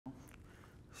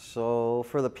So,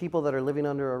 for the people that are living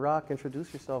under a rock,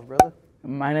 introduce yourself, brother.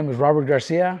 My name is Robert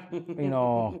Garcia,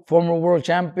 former world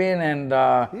champion and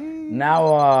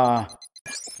now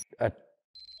a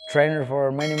trainer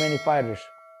for many, many fighters.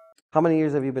 How many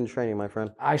years have you been training, my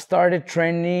friend? I started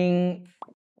training,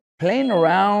 playing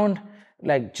around,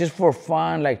 like just for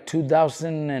fun, like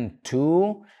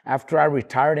 2002, after I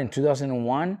retired in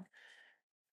 2001.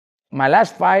 My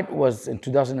last fight was in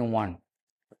 2001.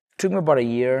 Took me about a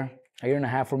year and a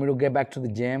half for me to get back to the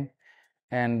gym.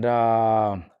 And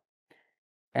I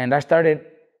started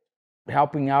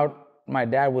helping out my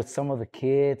dad with some of the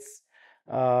kids,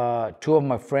 two of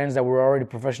my friends that were already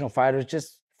professional fighters,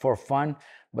 just for fun.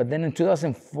 But then in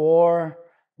 2004,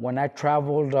 when I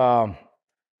traveled, I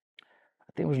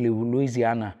think it was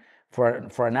Louisiana,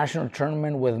 for a national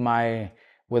tournament with my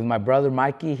brother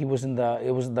Mikey. It was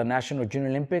the National Junior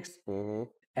Olympics. Mm-hmm.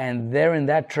 And there in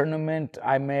that tournament,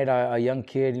 I met a young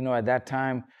kid, at that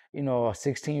time, a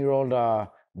 16-year-old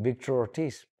Victor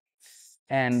Ortiz.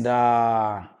 And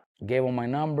gave him my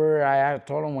number. I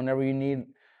told him whenever you need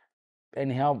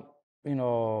any help,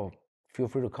 feel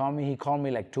free to call me. He called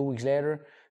me like 2 weeks later,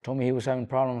 told me he was having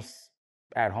problems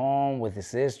at home with his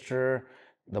sister,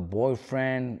 the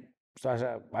boyfriend.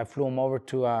 So I flew him over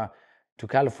to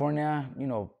California,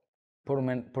 put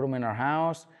him in our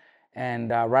house. And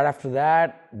right after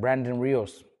that, Brandon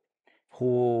Rios,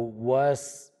 who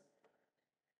was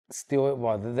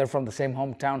they're from the same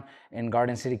hometown in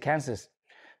Garden City, Kansas.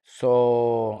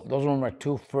 So those were my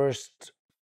two first.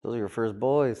 Those are your first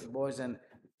boys. And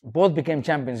both became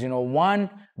champions. One,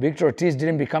 Victor Ortiz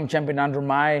didn't become champion under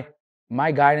my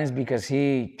guidance because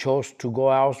he chose to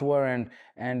go elsewhere.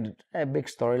 And a big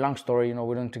story, long story.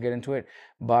 We don't need to get into it.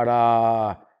 But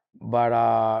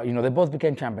they both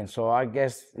became champions. So I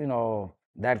guess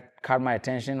that caught my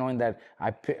attention, knowing that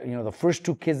the first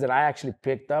two kids that I actually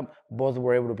picked up, both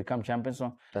were able to become champions.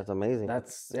 So that's amazing.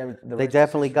 They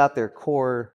definitely got their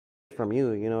core from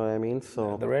you. You know what I mean?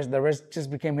 So the rest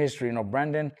just became history.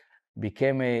 Brandon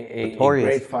became a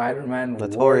great fighter, man.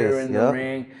 Notorious, warrior in the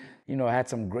ring. Had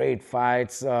some great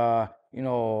fights.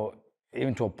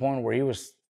 Even to a point where he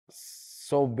was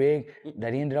so big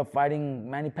that he ended up fighting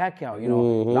Manny Pacquiao.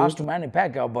 Lost to Manny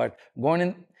Pacquiao, but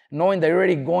knowing that you're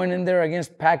already going in there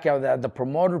against Pacquiao, that the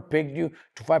promoter picked you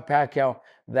to fight Pacquiao,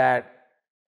 that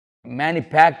Manny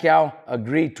Pacquiao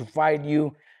agreed to fight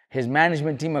you, his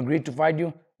management team agreed to fight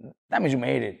you, that means you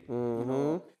made it.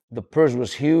 Mm-hmm. The purse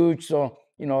was huge, so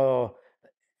he lost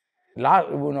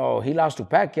to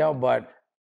Pacquiao, but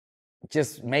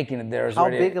just making it there is how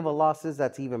big of a loss is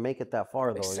that to even make it that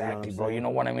far, though? Exactly, bro. You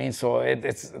know what I mean? So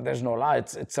there's no lie.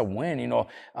 It's a win.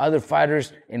 Other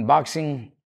fighters in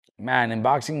boxing,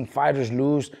 fighters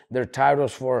lose their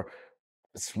titles for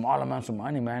small amounts of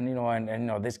money, man.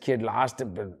 And this kid lost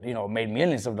it, but made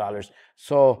millions of dollars.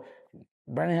 So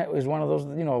Brandon is one of those,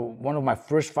 one of my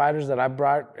first fighters that I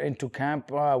brought into camp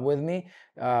with me,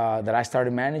 that I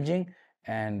started managing,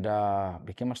 and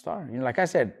became a star. Like I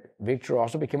said, Victor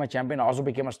also became a champion, also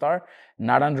became a star.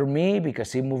 Not under me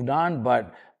because he moved on,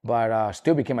 but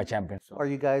still became a champion. So. Are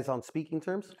you guys on speaking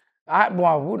terms?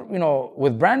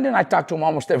 With Brandon, I talk to him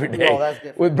almost every day. No, that's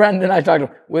different. With Brandon, I talk to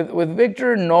him. With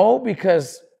Victor, no,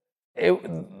 because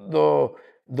the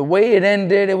way it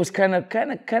ended, it was kind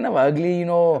of ugly,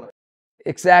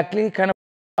 Exactly, kind of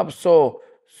up. So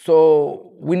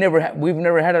we've never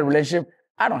had a relationship.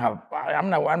 I'm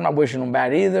not wishing him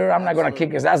bad either. I'm not gonna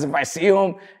kick his ass if I see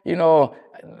him.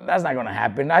 That's not gonna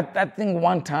happen. I think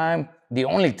one time, the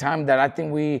only time that I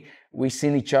think we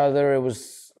seen each other, it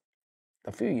was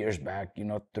a few years back,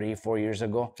 3-4 years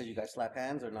ago. Did you guys slap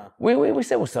hands or not? We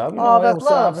said what's up, that's what's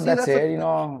love. up, and that's it,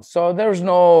 So there's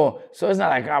so it's not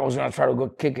like I was gonna try to go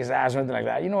kick his ass or anything like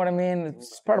that. You know what I mean?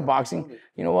 It's part of boxing.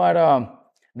 You know what?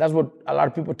 That's what a lot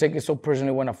of people take it so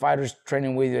personally when a fighter's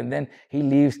training with you and then he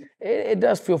leaves. It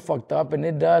does feel fucked up and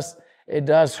it does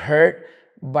hurt.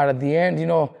 But at the end,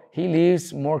 he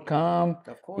leaves more calm.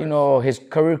 Of course. His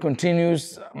career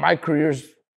continues. My career's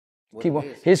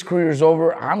his career's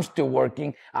over. I'm still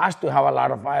working. I still have a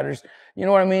lot of fighters. You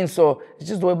know what I mean? So it's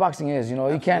just the way boxing is.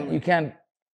 You can't.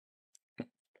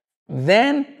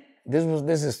 Then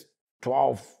this is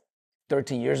 12,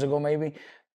 13 years ago maybe.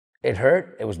 It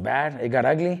hurt. It was bad. It got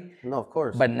ugly. No, of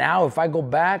course. But now, if I go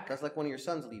back, that's like one of your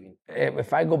sons leaving.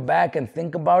 If I go back and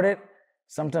think about it,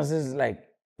 sometimes it's like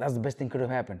that's the best thing could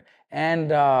have happened.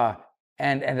 And at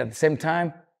the same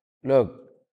time, look,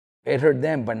 it hurt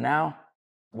them, but now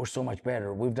we're so much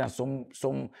better. We've done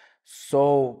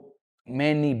so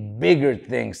many bigger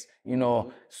things. And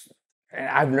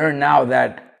I've learned now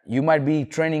that you might be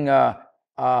training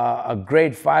a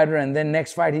great fighter, and then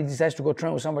next fight he decides to go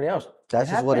train with somebody else. That's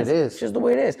just what it is. It's just the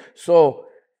way it is. So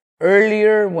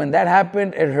earlier when that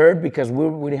happened, it hurt because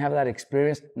we didn't have that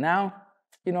experience. Now,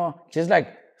 just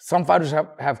like some fighters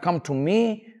have come to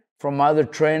me from other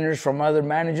trainers, from other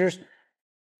managers.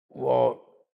 Well,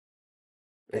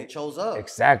 they chose up.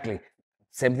 Exactly.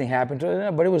 Same thing happened to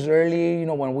them, but it was early,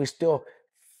 when we still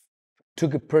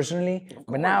took it personally.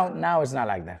 But now it's not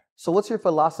like that. So what's your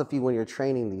philosophy when you're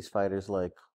training these fighters?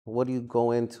 Like, what do you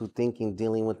go into thinking,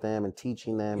 dealing with them and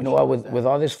teaching them? You know what? With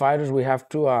all these fighters, we have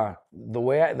to the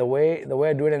way I do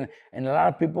it, and a lot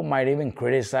of people might even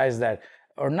criticize that,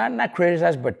 or not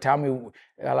criticize, but tell me.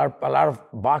 A lot of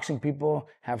boxing people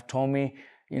have told me,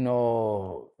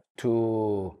 to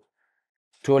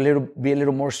be a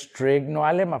little more strict.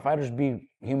 I let my fighters be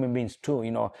human beings too.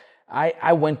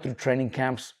 I went through training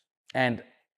camps, and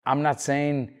I'm not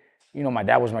saying, my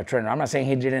dad was my trainer. I'm not saying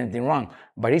he did anything wrong,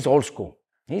 but he's old school.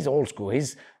 He's old school.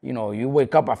 He's, you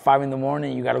wake up at 5 a.m,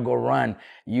 you got to go run.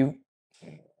 You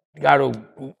got to,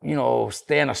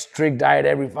 stay on a strict diet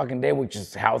every fucking day, which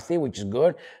is healthy, which is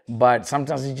good. But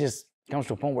sometimes it just comes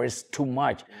to a point where it's too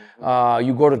much.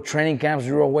 You go to training camps,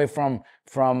 you're away from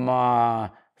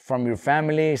your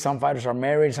family. Some fighters are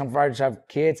married. Some fighters have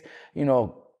kids.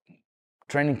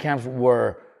 Training camps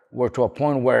were to a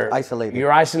point where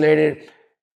you're isolated.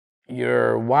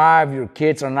 Your wife, your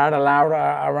kids are not allowed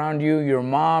around you. Your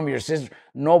mom, your sister,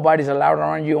 nobody's allowed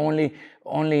around you. Only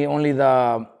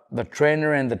the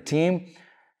trainer and the team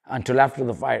until after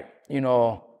the fight.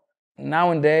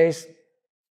 Nowadays,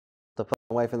 the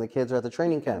wife and the kids are at the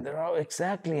training camp. They're all,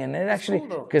 exactly, and it actually,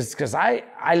 because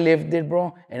I lived it,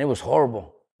 bro, and it was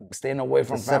horrible. Staying away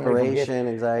from family, separation,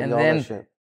 anxiety, and all then, that shit.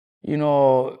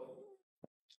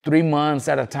 3 months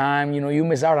at a time, you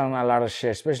miss out on a lot of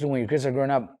shit, especially when your kids are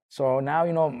growing up. So now,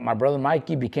 my brother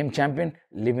Mikey became champion,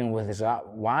 living with his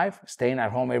wife, staying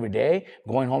at home every day,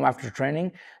 going home after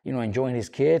training, enjoying his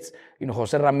kids.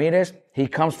 Jose Ramirez, he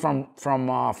comes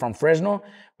from Fresno,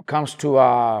 comes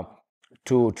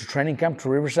to training camp, to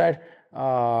Riverside,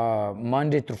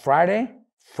 Monday through Friday.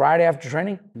 Friday after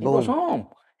training, he goes home.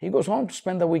 He goes home to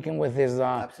spend the weekend with his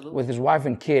wife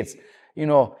and kids.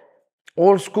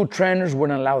 Old school trainers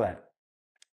wouldn't allow that.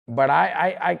 But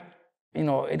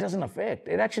it doesn't affect.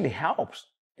 It actually helps.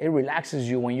 It relaxes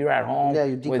you when you're at home. Yeah,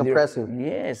 you're decompressing.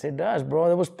 Yes, it does, bro.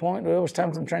 There was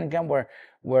times in training camp where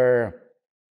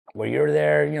you're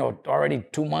there, already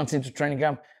 2 months into training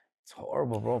camp. It's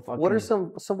horrible, bro. What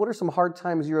are some hard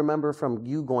times you remember from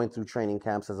you going through training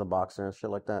camps as a boxer and shit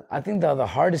like that? I think the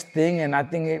hardest thing, and I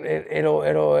think it'll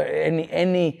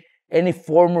any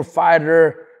former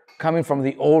fighter coming from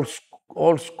the old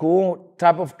school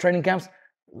type of training camps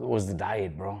was the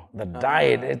diet, bro. The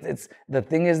diet. It's the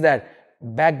thing is that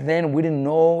back then we didn't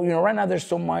know. Right now there's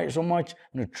so much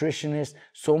nutritionists.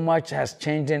 So much has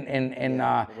changed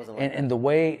in the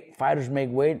way fighters make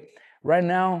weight. Right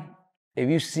now, if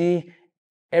you see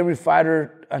every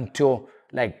fighter until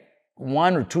like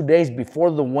 1 or 2 days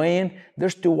before the weigh-in, they're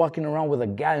still walking around with a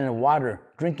gallon of water,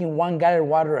 drinking 1 gallon of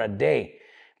water a day.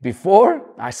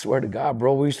 Before, I swear to God,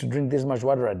 bro, we used to drink this much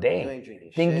water a day,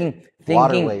 thinking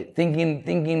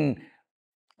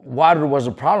water was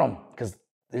a problem, because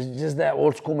there's just that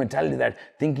old school mentality that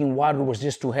thinking water was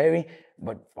just too heavy.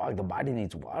 But fuck, the body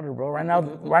needs water, bro. Right now,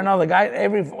 the guy,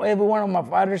 every one of my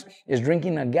fighters is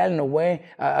drinking a gallon of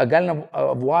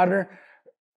water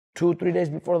 2-3 days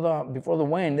before the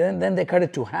weigh-in. Then they cut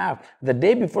it to half. The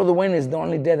day before the weigh-in is the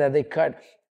only day that they cut.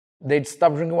 They'd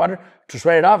stop drinking water to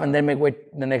sweat it off and then make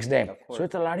weight the next day. So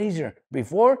it's a lot easier.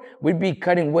 Before, we'd be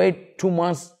cutting weight 2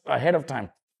 months ahead of time.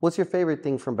 What's your favorite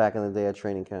thing from back in the day at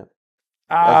training camp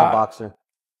as a boxer?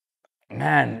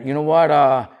 Man, you know what?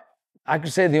 I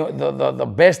could say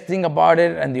the best thing about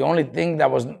it, and the only thing that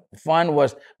was fun,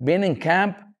 was being in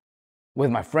camp with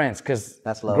my friends. Because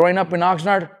growing up in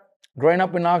Oxnard,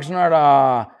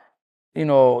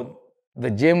 the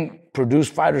gym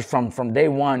produced fighters from day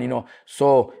one,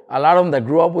 So a lot of them that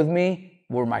grew up with me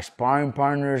were my sparring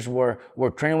partners, were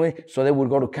training with me, so they would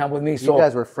go to camp with me. So you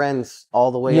guys were friends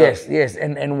all the way up. Yes. Yes.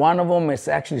 And one of them is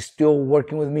actually still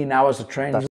working with me now as a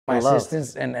trainer. My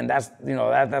assistants, and that's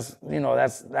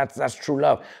true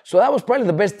love. So that was probably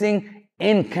the best thing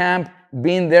in camp,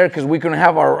 being there, because we couldn't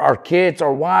have our kids,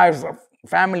 our wives, our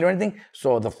family, or anything.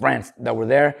 So the friends that were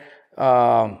there,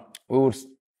 we would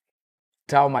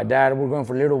tell my dad, we're going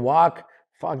for a little walk.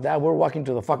 Fuck that, we're walking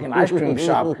to the fucking ice cream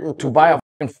shop to buy a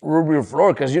fucking Ruby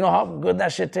floor, because you know how good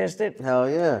that shit tasted? Hell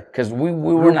yeah. Because we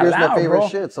weren't allowed, my favorite bro.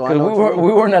 Shit, so I know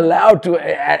we weren't allowed to,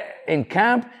 in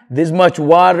camp, this much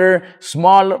water,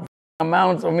 small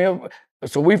amounts of milk.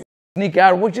 So we sneak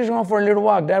out. We're just going for a little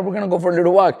walk, Dad. We're gonna go for a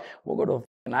little walk. We'll go to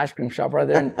an ice cream shop right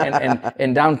there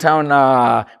in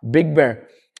downtown Big Bear.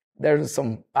 There's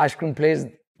some ice cream place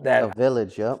that The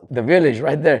Village, yep. the Village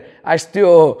right there. I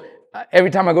still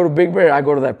every time I go to Big Bear, I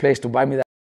go to that place to buy me that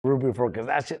ruby bro, because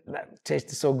that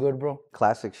tasted so good, bro.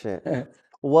 Classic shit.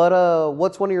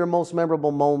 What's one of your most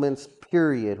memorable moments,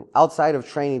 period, outside of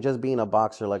training, just being a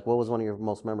boxer? Like, what was one of your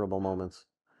most memorable moments?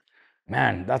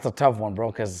 Man, that's a tough one,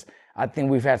 bro, because I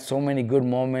think we've had so many good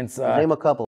moments. Name a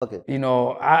couple. Fuck it. You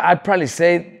know, I'd probably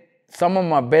say some of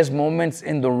my best moments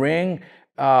in the ring,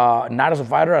 not as a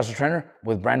fighter, as a trainer,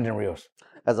 with Brandon Rios.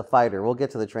 As a fighter, we'll get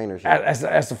to the trainer shit.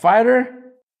 As a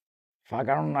fighter, fuck,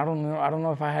 I don't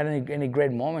know if I had any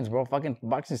great moments, bro. Fucking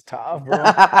boxing's tough, bro.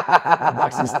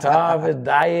 Boxing's tough. It's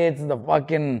diets,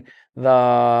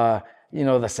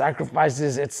 the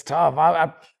sacrifices. It's tough.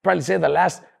 I'd probably say the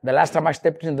last time I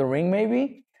stepped in the ring,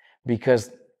 maybe,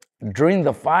 because during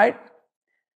the fight,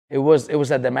 it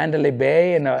was at the Mandalay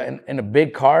Bay in a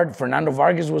big card. Fernando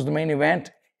Vargas was the main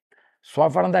event, so I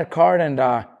fought on that card,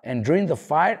 and during the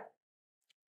fight,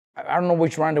 I don't know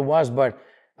which round it was, but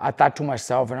I thought to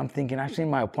myself, and I'm thinking, I've seen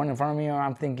my opponent in front of me, and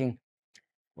I'm thinking,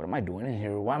 what am I doing in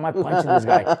here? Why am I punching this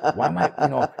guy? Why am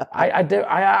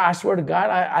I swear to God,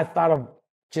 I thought of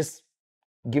just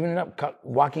giving it up,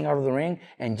 walking out of the ring,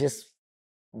 and just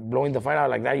blowing the fight out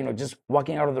like that, just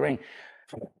walking out of the ring.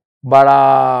 But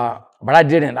I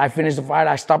didn't. I finished the fight.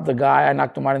 I stopped the guy. I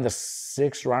knocked him out in the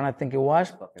 6th round, I think it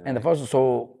was. And the first,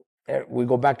 so we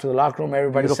go back to the locker room.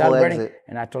 Everybody's celebrating,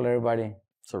 and I told everybody,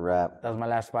 it's a wrap. that was my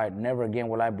last fight. Never again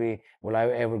will I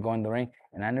ever go in the ring.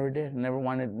 And I never did.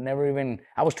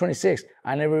 I was 26.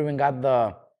 I never even got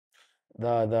the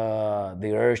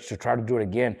urge to try to do it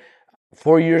again.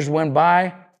 4 years went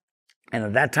by, and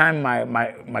at that time,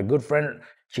 my good friend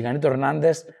Chiganito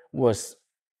Hernandez was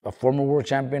a former world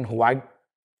champion who I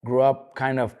grew up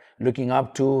kind of looking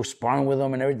up to, sparring with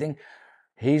him and everything.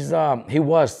 He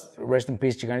was, rest in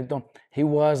peace, Chiganito. He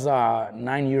was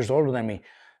 9 years older than me.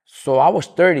 So I was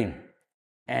 30,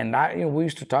 and we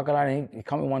used to talk a lot. And he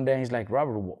called me one day, and he's like,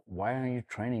 Robert, why aren't you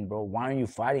training, bro? Why aren't you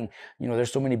fighting?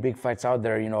 There's so many big fights out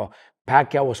there.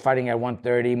 Pacquiao was fighting at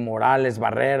 130, Morales,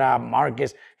 Barrera,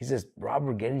 Marquez. He says,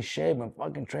 Robert, get in shape and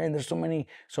fucking train. There's so many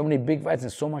big fights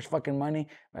and so much fucking money.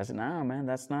 I said, nah, man,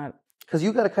 that's not. Because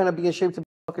you got to kind of be in shape to be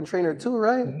a fucking trainer too,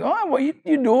 right? No, well, you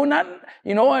do. Not,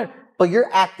 you know what? But you're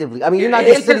actively. I mean, you're not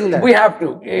just sitting there. We have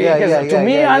to. To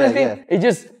me, honestly,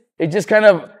 it just kind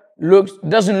of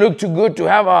doesn't look too good to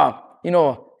have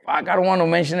I don't want to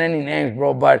mention any names,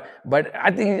 bro, but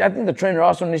I think the trainer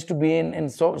also needs to be in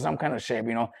some kind of shape,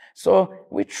 So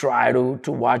we try to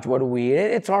watch what we eat.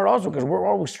 It's hard also because we're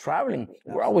always traveling.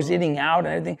 We're always eating out and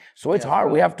everything. So it's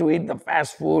hard. We have to eat the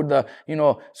fast food,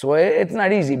 so it's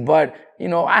not easy. But,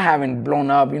 I haven't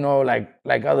blown up,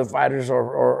 like other fighters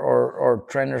or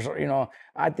trainers,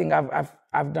 I think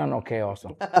I've done okay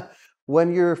also.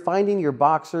 When you're finding your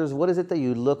boxers, what is it that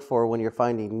you look for when you're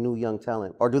finding new young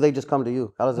talent? Or do they just come to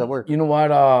you? How does that work? You know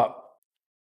what?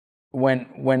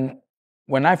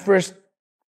 When I first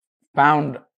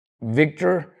found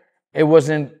Victor, it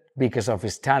wasn't because of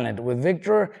his talent. With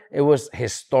Victor, it was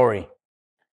his story.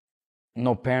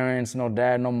 No parents, no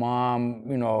dad, no mom,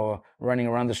 running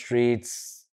around the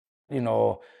streets,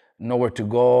 nowhere to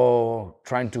go,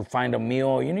 trying to find a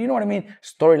meal. You know what I mean?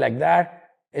 Story like that.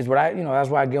 Is what that's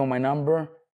why I gave him my number.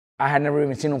 I had never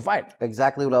even seen him fight.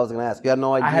 Exactly what I was going to ask. You had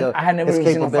no idea I had never his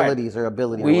even seen him fight. capabilities or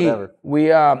ability or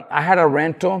whatever. I had a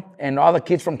rental, and all the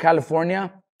kids from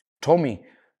California told me,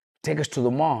 take us to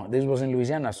the mall. This was in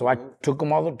Louisiana. So I took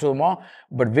them all to the mall,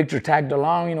 but Victor tagged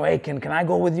along, hey, can I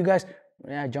go with you guys?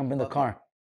 Yeah, I jump in the car.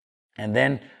 And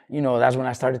then, that's when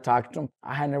I started talking to him.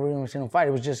 I had never even seen him fight.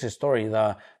 It was just his story.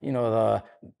 The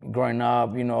growing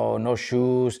up, no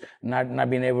shoes, not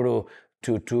being able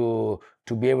to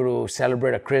be able to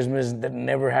celebrate a Christmas that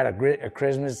never had a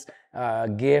Christmas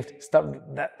gift, stuff.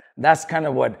 That's kind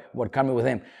of what coming with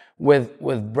him.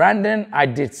 With Brandon, I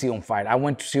did see him fight. I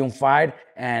went to see him fight,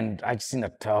 and I just seen a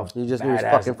tough, you just knew he was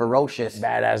fucking ferocious,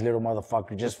 badass little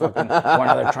motherfucker, just fucking one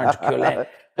other trying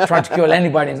to kill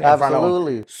anybody in front of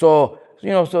him. So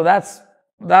so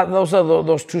those are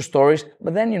those two stories.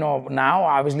 But then now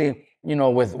obviously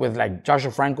with like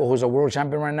Joshua Franco, who's a world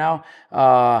champion right now.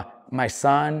 My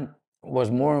son,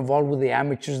 was more involved with the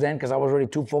amateurs then because I was already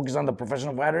too focused on the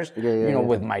professional fighters.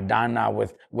 With Maidana,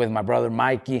 with my brother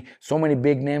Mikey, so many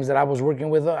big names that I was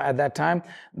working with at that time.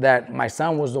 That my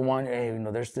son was the one. Hey,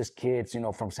 there's this kid,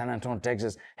 from San Antonio,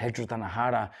 Texas, Hector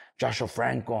Tanahara, Joshua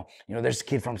Franco. There's a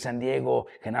kid from San Diego,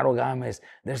 Genaro Gomez.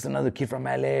 There's another kid from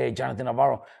L.A, Jonathan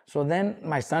Navarro. So then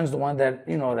my son's the one that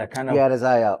that kind of. He had his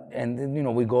eye out.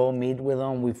 And we go meet with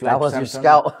him. We fly. That was your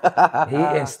scout. He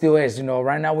and still is.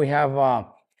 Right now we have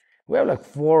like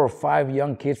 4 or 5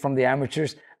 young kids from the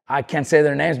amateurs. I can't say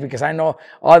their names because I know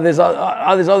all these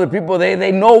other people.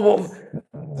 They know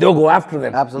they'll go after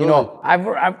them. Absolutely.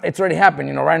 It's already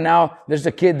happened. Right now there's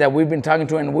a kid that we've been talking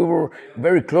to, and we were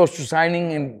very close to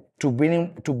signing and to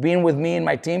being with me and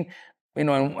my team.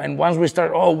 And once we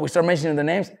start mentioning the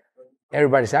names,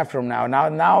 everybody's after him now.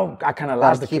 Now I kind of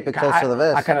lost the kid. Keep it close to the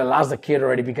vest. I kind of lost the kid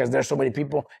already because there's so many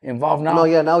people involved now. No,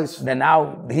 yeah, now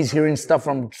he's hearing stuff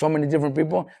from so many different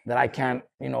people that I can't.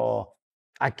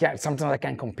 Sometimes I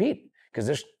can't compete because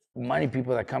there's money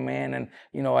people that come in and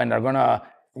and are gonna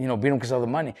beat them because of the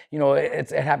money.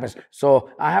 It happens. So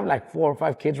I have like 4 or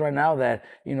 5 kids right now that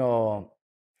will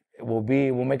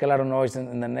make a lot of noise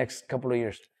in the next couple of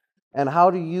years. And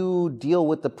how do you deal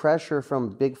with the pressure from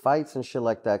big fights and shit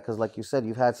like that? Because, like you said,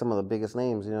 you've had some of the biggest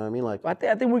names. You know what I mean? Like, I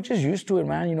think we're just used to it,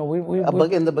 man.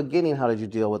 In the beginning, how did you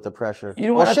deal with the pressure?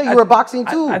 You were boxing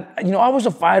too. I was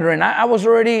a fighter, and I was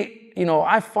already.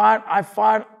 I fought.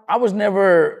 I was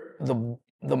never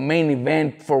the main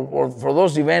event for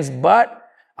those events, but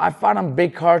I fought on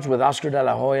big cards with Oscar De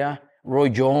La Hoya, Roy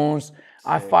Jones.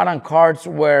 I fought on cards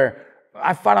where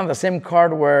I fought on the same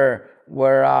card where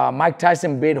Mike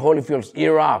Tyson beat Holyfield's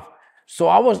ear off. So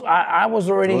I was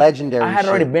already legendary. I had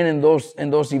already been in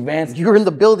those events. You were in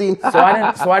the building.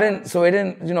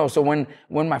 So when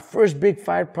my first big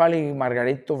fight, probably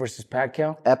Margarito versus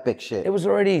Pacquiao. Epic shit. It was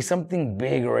already something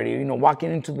big already.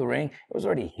 Walking into the ring, it was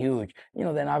already huge.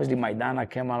 Then obviously Maidana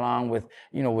came along with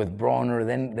Broner,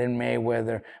 then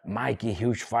Mayweather, Mikey,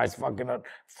 huge fights, fucking up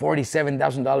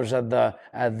 $47,000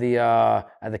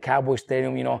 at the Cowboy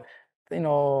Stadium.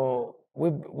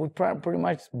 We've pretty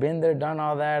much been there, done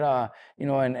all that,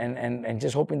 and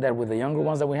just hoping that with the younger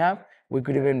ones that we have, we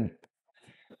could even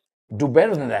do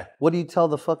better than that. What do you tell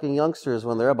the fucking youngsters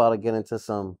when they're about to get into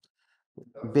some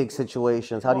big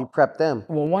situations? How do you prep them?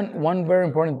 Well, one very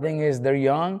important thing is they're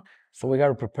young, so we got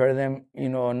to prepare them,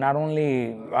 not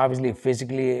only obviously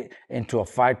physically into a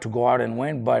fight to go out and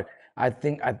win, but I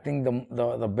think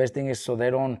the best thing is so they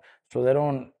don't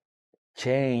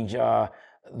change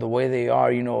the way they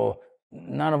are.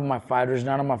 None of my fighters,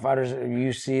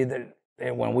 you see that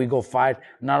when we go fight,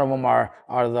 none of them are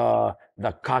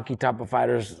the cocky type of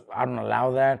fighters. I don't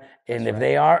allow that. And if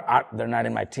they are, they're not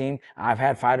in my team. I've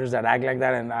had fighters that act like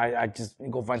that, and I just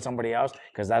go find somebody else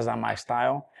because that's not my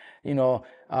style. But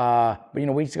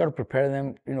we just got to prepare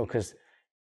them, because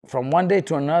from one day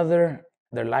to another,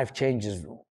 their life changes.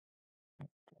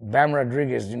 Bam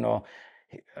Rodriguez,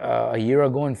 a year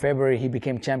ago in February, he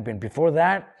became champion. Before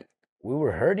that, we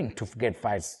were hurting to get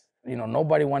fights.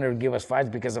 Nobody wanted to give us fights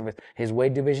because of his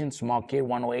weight division, small kid,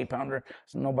 108 pounder.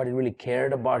 So nobody really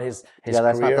cared about his career.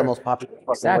 That's not the most popular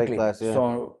weight class. Yeah.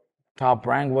 So Top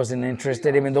Rank wasn't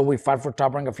interested, even though we fought for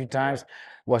Top Rank a few times.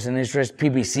 Wasn't interested.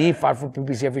 PBC, fought for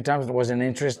PBC a few times, wasn't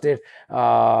interested.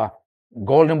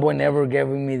 Golden Boy never gave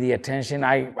me the attention.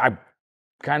 I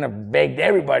kind of begged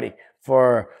everybody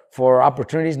for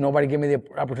opportunities. Nobody gave me the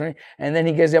opportunity. And then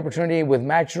he gets the opportunity with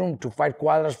Matchroom to fight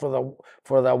Cuadras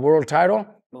for the world title.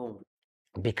 Boom.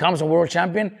 Becomes a world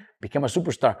champion, became a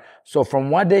superstar. So from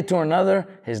one day to another,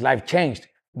 his life changed.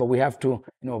 But we have to,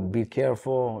 be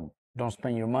careful. Don't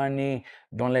spend your money.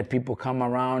 Don't let people come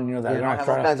around, that are not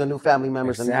all kinds of new family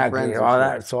members and new friends. All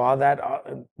that. So all that.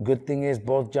 Good thing is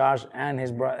both Josh and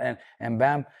his brother and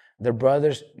Bam, they're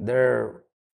brothers. They're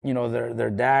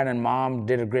their dad and mom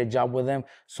did a great job with them,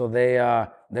 so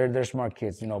they're smart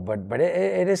kids, But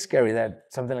it is scary that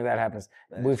something like that happens.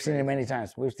 We've seen it many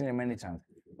times.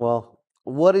 Well,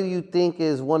 what do you think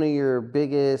is one of your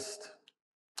biggest?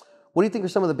 What do you think are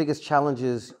some of the biggest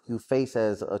challenges you face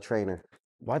as a trainer?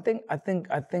 Well, I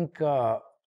think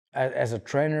as a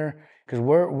trainer, because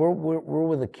we're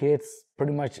with the kids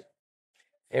pretty much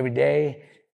every day,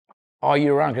 all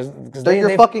year round. Because they're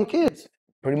your fucking kids.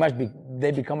 Pretty much, they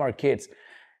become our kids.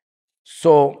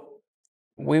 So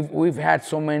we've had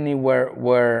so many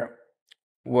where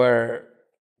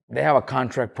they have a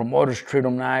contract. Promoters treat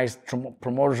them nice.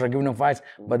 Promoters are giving them fights,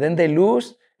 but then they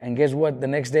lose. And guess what? The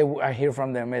next day I hear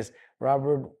from them is,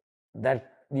 Robert,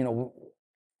 that we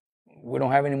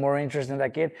don't have any more interest in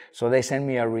that kid. So they send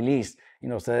me a release.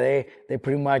 So they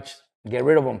pretty much get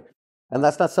rid of them. And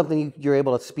that's not something you're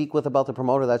able to speak with about the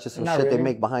promoter. That's just some Not shit they really.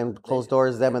 make behind closed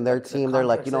doors. Them and their team. They're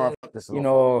like, you know what? Fuck this. You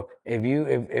know, if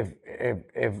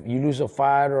you lose a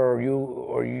fight or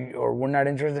we're not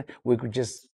interested, we could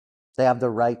just. They have the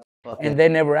right. And they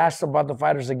never asked about the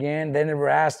fighters again. They never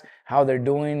asked how they're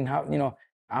doing. How, you know,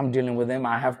 I'm dealing with them.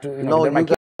 I have to. You know, No, they're my you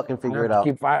kids. gotta fucking I figure have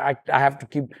it to out. I have to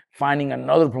keep finding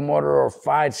another promoter or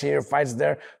fights here, fights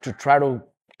there to try to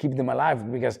keep them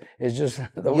alive because it's just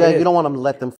the way Yeah, it you is. don't want to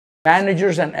let them.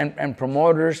 Managers and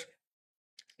promoters,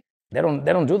 they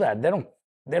don't do that.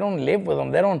 They don't live with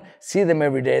them. They don't see them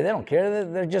every day. They don't care.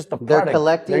 They're just a product. They're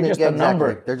collecting. They're just a number.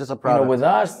 Exactly. They're just a You know, product. with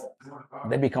us,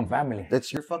 they become family.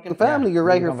 It's your fucking family. Yeah, You're they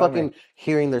right. You're become fucking family.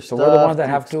 hearing their So stuff. we're the ones that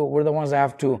have to. We're the ones that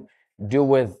have to deal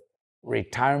with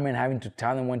retirement, having to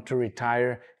tell them when to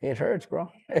retire. It hurts,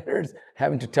 bro. It hurts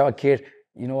having to tell a kid,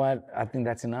 you know what? I think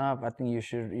that's enough. I think you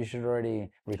should already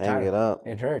retire. Hang it up.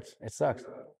 It hurts. It sucks.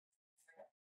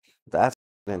 That's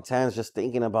intense. Just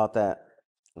thinking about that.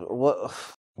 What?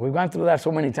 We've gone through that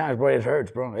so many times, bro. It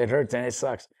hurts, bro. It hurts and it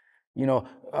sucks. You know,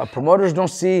 promoters don't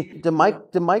see. Did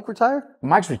Mike retire?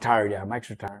 Mike's retired. Yeah, Mike's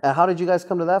retired. And how did you guys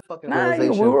come to that fucking Nah, you know,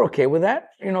 realization? we were okay with that,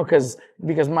 you know,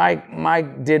 because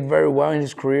Mike did very well in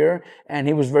his career, and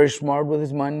he was very smart with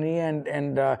his money,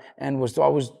 and was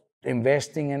always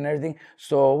investing and everything.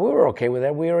 So we were okay with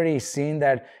that. We already seen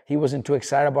that he wasn't too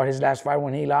excited about his last fight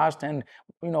when he lost, and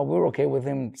you know, we were okay with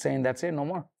him saying that's it, no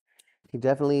more. He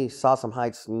definitely saw some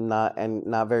heights, not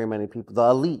very many people. The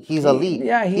elite. He's elite.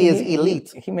 Yeah, he is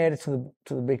elite. He made it to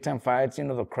the big time fights. You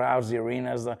know, the crowds, the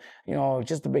arenas, you know,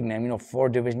 just a big name. You know, 4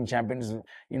 division champions.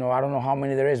 You know, I don't know how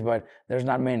many there is, but there's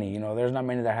not many. You know, there's not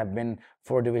many that have been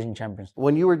 4 division champions.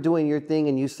 When you were doing your thing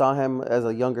and you saw him as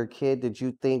a younger kid, did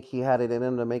you think he had it in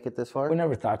him to make it this far? We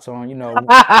never thought so. You know,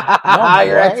 no,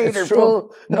 you're a hater, it's true.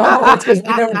 fool. No, it's because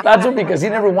we never thought so because he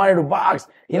never wanted to box.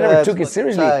 He never took it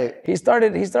seriously. Tight. He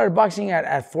started boxing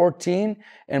at 14,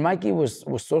 and Mikey was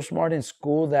so smart in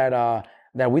school that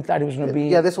we thought he was going to be.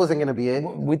 Yeah, this wasn't going to be it.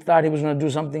 We thought he was going to do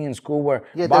something in school where.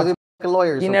 Yeah, there's a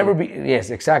lawyer. He never be.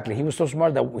 Yes, exactly. He was so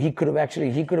smart that he could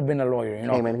have been a lawyer. You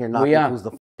know, came in here, knocked who's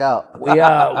the fuck out.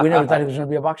 we never thought he was going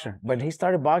to be a boxer, but he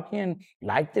started boxing and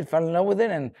liked it, fell in love with it,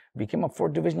 and became a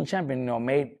 4th division champion. You know,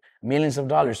 made millions of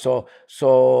dollars.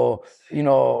 So you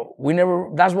know, we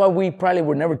never. That's why we probably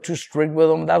were never too strict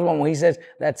with him. That's why when he says,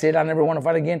 "That's it, I never want to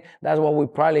fight again." That's why we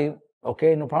probably.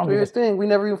 Okay, no problem. Weird thing. We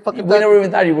never even fucking. We never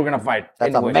even thought you were gonna fight.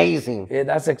 That's anyway. Amazing. Yeah,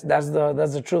 that's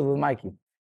the truth with Mikey.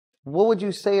 What would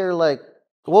you say are like?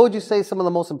 What would you say some of the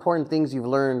most important things you've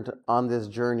learned on this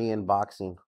journey in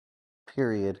boxing?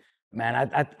 Period.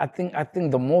 Man, I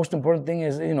think the most important thing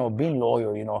is, you know, being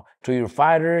loyal. You know, to your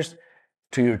fighters,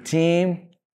 to your team.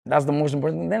 That's the most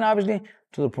important thing. Then obviously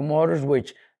to the promoters,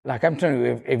 which, like I'm telling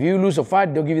you, if you lose a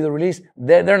fight, they'll give you the release.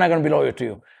 They're not gonna be loyal to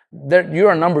you.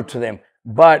 You're a number to them.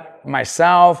 But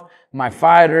myself, my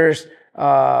fighters,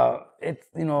 it's,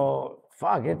 you know,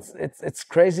 fuck, it's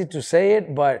crazy to say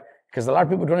it, but because a lot of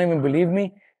people don't even believe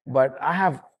me, but I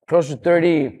have close to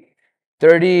 30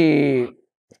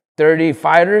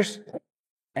 fighters,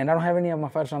 and I don't have any of my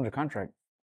fighters under contract.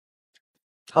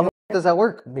 How does that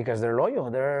work? Because they're loyal.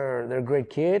 They're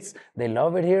great kids. They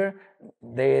love it here.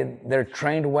 They're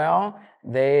trained well.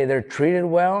 They're treated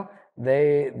well.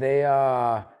 They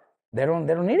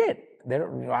don't need it.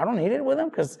 I don't need it with them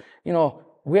because, you know,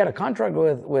 we had a contract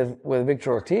with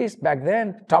Victor Ortiz back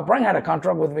then. Top Rank had a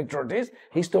contract with Victor Ortiz.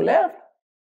 He still left.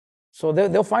 So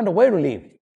they'll find a way to leave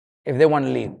if they want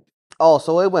to leave. Oh,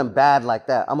 so it went bad like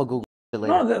that. I'm gonna Google it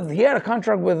later. No, he had a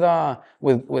contract with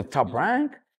Top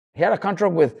Rank. He had a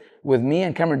contract with me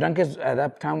and Cameron Duncan. At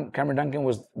that time, Cameron Duncan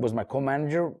was my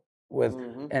co-manager with,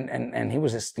 and he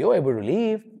was still able to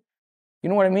leave. You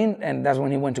know what I mean? And that's when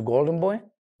he went to Golden Boy.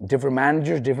 Different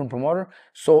managers, different promoter.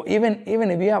 So even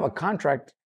if you have a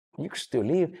contract, you can still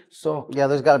leave. So yeah,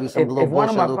 there's got to be some little if one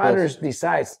of my loopholes. fighters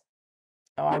decides,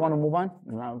 oh, I want to move on,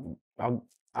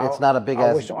 it's not a big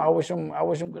ass. I wish him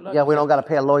good luck. Yeah, we don't got to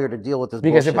pay a lawyer to deal with this.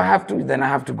 Because bullshit. if I have to, then I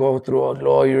have to go through all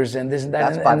lawyers and this and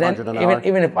that. That's and then $500 an hour.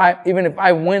 even if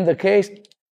I win the case,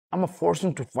 I'm gonna force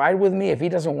him to fight with me if he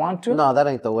doesn't want to. No, that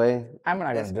ain't the way. I'm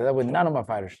not gonna do that with none of my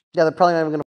fighters. Yeah, they're probably not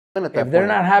even gonna win at that If they're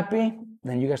point. not happy,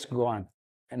 then you guys can go on.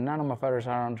 And none of my fighters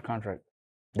are under contract.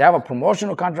 They have a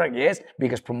promotional contract, yes,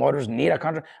 because promoters need a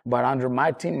contract. But under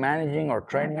my team managing or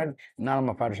training, none of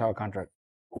my fighters have a contract.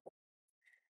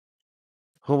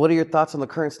 Well, what are your thoughts on the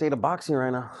current state of boxing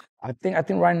right now? I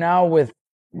think right now with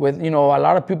you know, a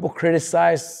lot of people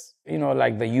criticize, you know,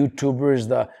 like the YouTubers,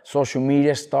 the social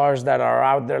media stars that are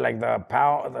out there, like the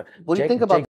Pow. What do you think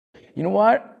about? You know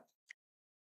what?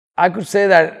 I could say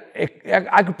that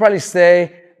I could probably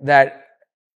say that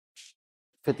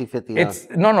 50-50. It's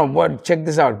no. But check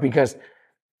this out, because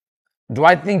do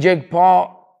I think Jake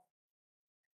Paul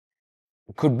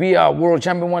could be a world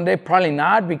champion one day? Probably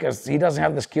not, because he doesn't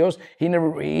have the skills.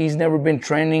 He's never been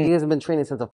training. He hasn't been training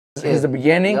since the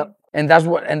beginning. Yep. And that's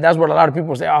what a lot of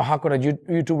people say. Oh, how could a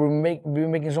YouTuber be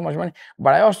making so much money?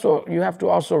 But you have to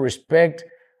also respect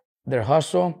their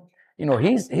hustle. You know,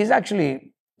 he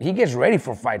gets ready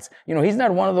for fights. You know, he's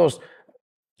not one of those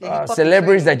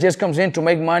celebrities that just comes in to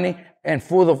make money and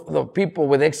fool the people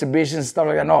with exhibitions and stuff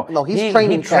like that. No, he's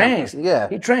training. He trains. Yeah,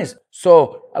 he trains.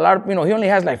 So a lot of he only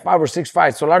has like 5 or 6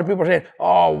 fights. So a lot of people say,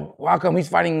 oh, how come he's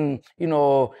fighting?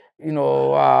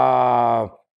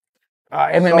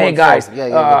 MMA guys,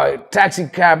 taxi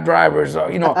cab drivers. A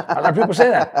lot of people say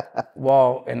that.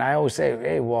 Well, and I always say,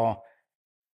 hey, well,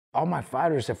 all my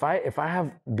fighters, if I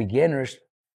have beginners,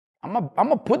 I'm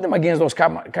gonna put them against those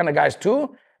kind of guys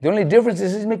too. The only difference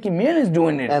is he's making millions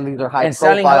doing it, and these are high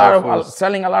selling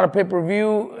a lot of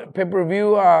pay-per-views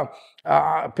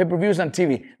on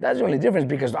TV. That's the only difference,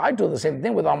 because I do the same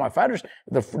thing with all my fighters.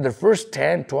 The first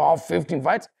 10, 12, 15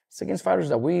 fights, it's against fighters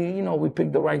that we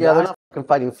picked the right guys. Yeah, they're not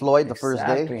fighting Floyd the first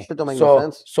day. Shit don't make no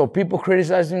sense. So people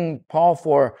criticizing Paul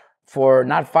for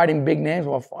not fighting big names.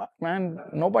 Well, fuck, man,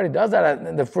 nobody does that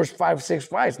in the first 5, 6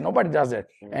 fights. Nobody does it.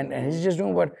 And he's just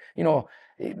doing what,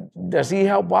 does he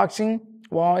help boxing?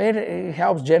 Well, it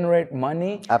helps generate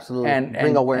money. Absolutely. And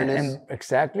bring awareness.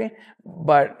 Exactly.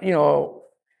 But,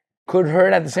 could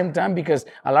hurt at the same time, because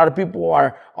a lot of people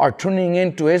are tuning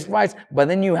into his fights. But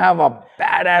then you have a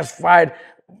badass fight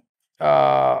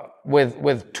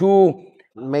with 2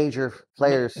 major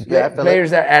players.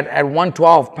 Players that at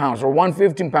 112 pounds or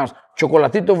 115 pounds.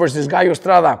 Chocolatito versus Gallo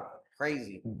Estrada.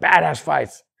 Crazy. Badass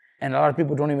fights. And a lot of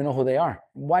people don't even know who they are.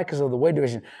 Why? Because of the weight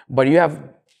division. But you have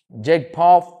Jake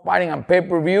Paul fighting on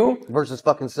pay-per-view versus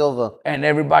fucking Silva, and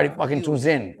everybody fucking tunes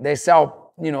in. They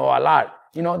sell, a lot.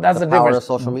 That's the power difference. Of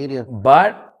social media.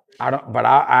 But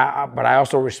I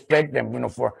also respect them,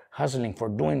 for hustling, for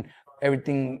doing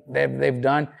everything they've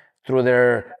done through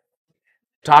their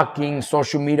talking,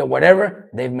 social media, whatever.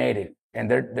 They've made it,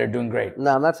 and they're doing great.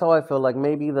 No, that's how I feel. Like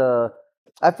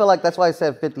I feel like that's why I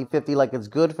said 50-50. Like, it's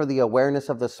good for the awareness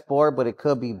of the sport, but it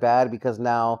could be bad because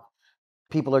now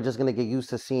people are just going to get used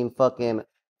to seeing fucking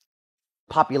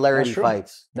popularity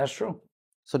fights. That's true.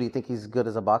 So do you think he's good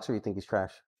as a boxer, or you think he's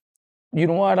trash? You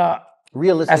know what?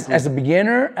 Realistically. As a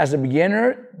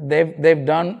beginner, they've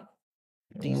done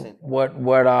decent. What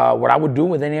I would do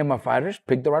with any of my fighters: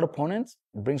 pick the right opponents,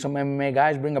 bring some MMA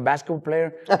guys, bring a basketball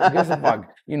player. Who gives a fuck?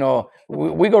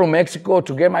 We go to Mexico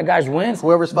to get my guys wins.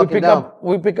 Whoever's fucking down.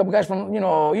 We pick up guys from you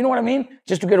know what I mean,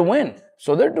 just to get a win.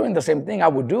 So they're doing the same thing I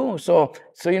would do. So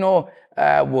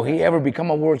will he ever become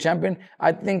a world champion?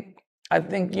 I think the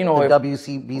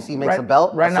WCBC makes a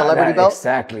belt, right a now, celebrity belt.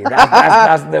 Exactly.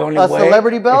 That's the only way. A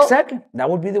celebrity belt. Exactly. That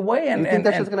would be the way. And you think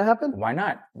that shit's gonna happen? Why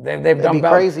not? They've done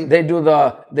belts. Crazy. They do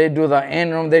the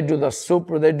interim. They do the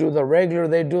super. They do the regular.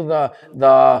 They do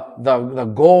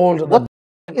the gold. What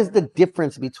is the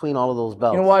difference between all of those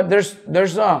belts? You know what? There's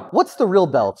what's the real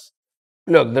belts?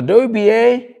 Look, the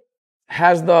WBA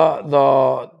has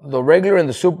the regular and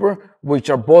the super, which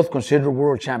are both considered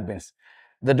world champions.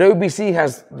 The WBC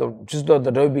has just the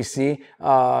WBC.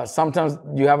 Sometimes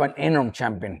you have an interim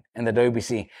champion in the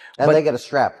WBC, and they get a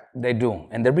strap. They do,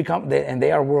 and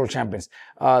they are world champions.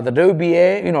 The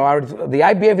WBA, the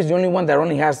IBF is the only one that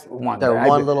only has one. They're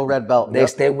one little red belt. They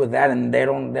stay with that, and they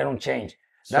don't change.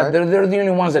 They're the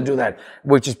only ones that do that,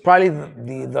 which is probably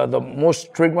the most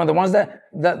strict one. The ones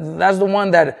that's the one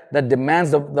that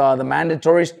demands the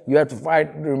mandatories. You have to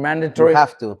fight your mandatory. You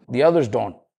have to. The others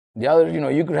don't. The others,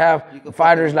 you could have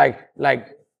fighters like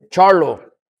Charlo.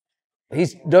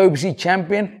 He's WBC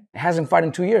champion, hasn't fought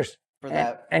in 2 years.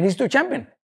 And he's still champion.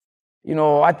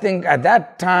 I think at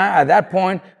that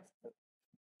point,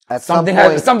 something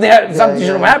should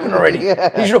have happened already.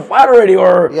 Yeah. He should have fought already,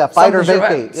 or fight or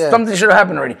vacate. Something should have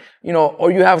happened already.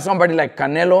 Or you have somebody like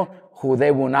Canelo, who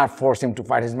they will not force him to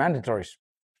fight his mandatories.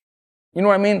 You know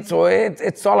what I mean? So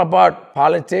it's all about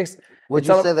politics. Would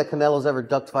you say that Canelo's ever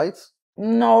ducked fights?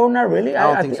 No, not really.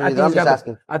 I don't think so. I'm just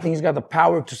asking. I think he's got the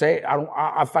power to say,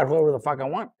 I fight whoever the fuck I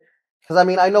want. Because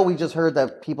I know we just heard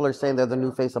that people are saying they're the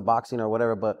new face of boxing or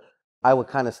whatever, but I would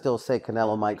kind of still say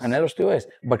Canelo might. Canelo still is,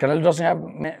 but Canelo doesn't have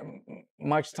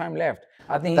much time left.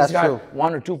 I think he's got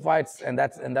 1 or 2 fights, and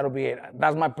that'll be it.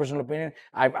 That's my personal opinion.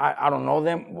 I don't know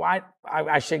them.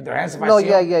 I shake their hands if I see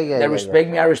them. They respect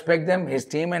me. I respect them, his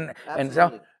team, and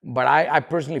so. But I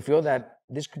personally feel that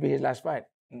this could be his last fight,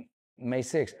 May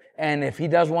 6th. And if he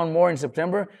does one more in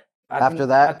September, I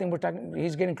think we're talking.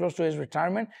 He's getting close to his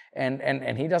retirement,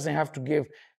 and he doesn't have to give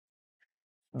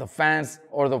the fans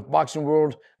or the boxing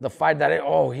world the fight that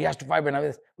he has to fight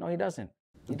Benavidez. No, he doesn't.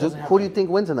 Who do you think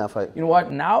wins in that fight? You know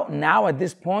what? Now at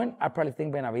this point, I probably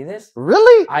think Benavidez.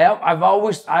 Really? I've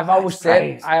always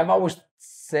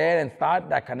said and thought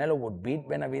that Canelo would beat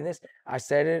Benavidez. I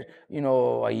said it,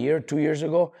 a year, 2 years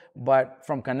ago. But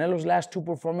from Canelo's last two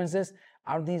performances,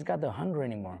 I don't think he's got the hunger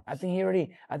anymore. I think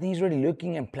he's already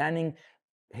looking and planning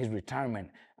his retirement.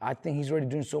 I think he's already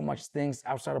doing so much things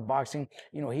outside of boxing.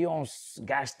 He owns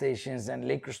gas stations and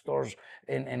liquor stores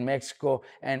in Mexico,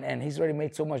 and he's already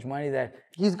made so much money that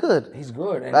he's good. He's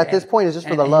good. At this point, it's just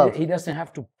for the love. He doesn't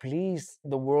have to please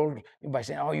the world by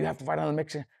saying, "Oh, you have to fight another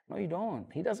Mexican." No, you don't.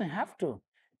 He doesn't have to.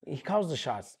 He calls the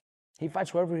shots. He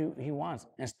fights whoever he wants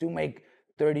and still make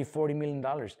 $30-40 million.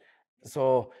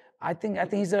 So I think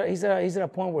he's at a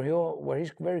point where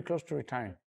he's very close to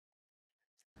retiring.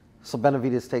 So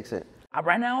Benavidez takes it.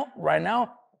 Right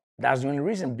now, that's the only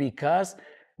reason, because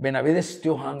Benavidez is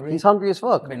still hungry. He's hungry as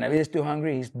fuck. Benavidez is still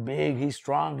hungry. He's big, he's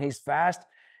strong, he's fast.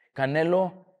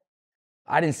 Canelo,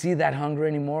 I didn't see that hunger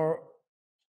anymore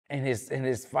in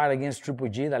his fight against Triple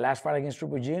G, the last fight against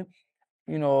Triple G.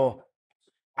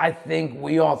 I think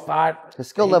we all thought his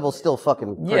skill level's still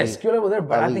fucking pretty. Yeah, skill level there,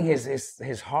 but I think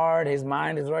his heart, his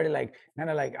mind is already kind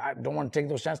of like, I don't want to take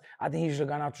those chances. I think he should have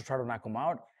gone out to try to knock him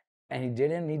out, and he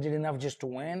didn't. He did enough just to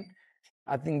win.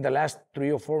 I think the last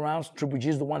 3 or 4 rounds, Triple G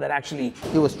is the one that actually...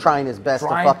 He was trying his best to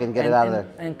fucking get it out of there.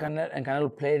 And Canelo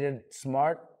played it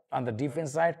smart on the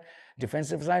defensive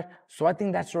side. So I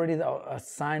think that's already a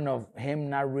sign of him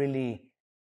not really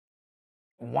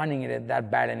wanting it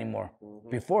that bad anymore.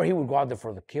 Before, he would go out there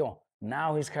for the kill.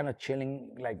 Now he's kind of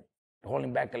chilling, like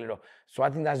holding back a little. So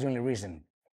I think that's the only reason.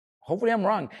 Hopefully I'm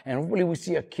wrong, and hopefully we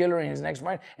see a killer in his next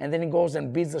fight, and then he goes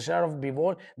and beats the shit out of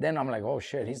Bivol. Then I'm like, oh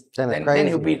shit, then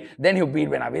he'll beat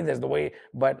Benavidez the way.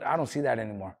 But I don't see that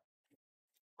anymore.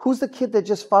 Who's the kid that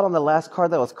just fought on the last card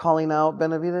that was calling out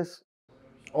Benavidez?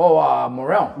 Oh,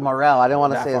 Morrell. Morrell. I didn't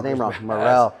want to say his name wrong.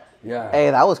 Morrell. Yeah. Hey,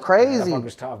 that was crazy. That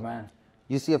fucker's tough, man.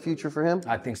 You see a future for him?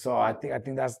 I think so. I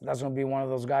think that's gonna be one of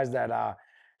those guys that,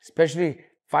 especially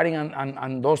fighting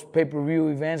on those pay-per-view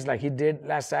events like he did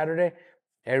last Saturday.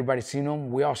 Everybody seen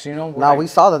him. We all seen him. No, we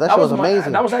saw that. That was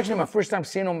amazing. That was actually my first time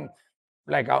seeing him,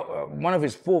 like one of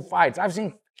his full fights. I've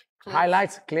seen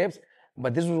highlights, clips,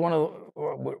 but this was one of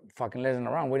we're fucking listening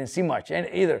around. We didn't see much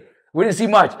either. We didn't see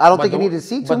much. I don't think you need to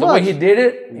see too much. But the way he did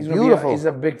it, he's beautiful. He's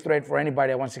a big threat for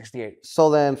anybody at 168.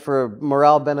 So then for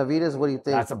Morrell Benavidez, what do you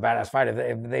think? That's a badass fight.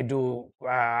 If they do,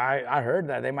 I heard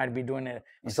that they might be doing it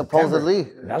in supposedly.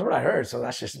 September. That's what I heard. So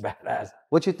that's just badass.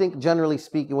 What you think, generally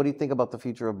speaking? What do you think about the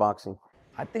future of boxing?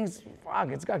 I think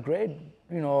it's got great,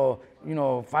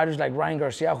 fighters like Ryan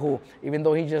Garcia, who, even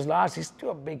though he just lost, he's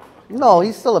still a big. No,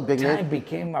 he's still a big name.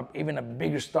 Became even a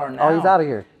bigger star now. Oh, he's out of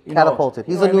here, catapulted.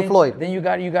 He's a new Floyd. Then you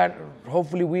got.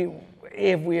 Hopefully,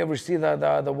 if we ever see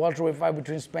the welterweight fight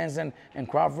between Spence and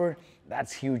Crawford,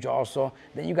 that's huge also.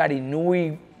 Then you got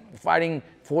Inoue fighting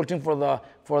Fulton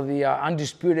for the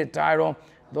undisputed title.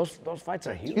 Those fights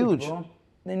are huge. Bro.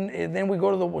 Then we go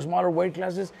to the smaller weight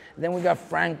classes. Then we got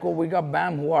Franco, we got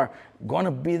Bam, who are gonna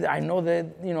be. I know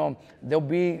that they'll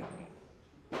be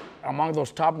among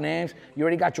those top names. You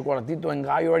already got Chocolatito and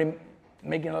Gallo already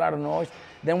making a lot of noise.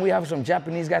 Then we have some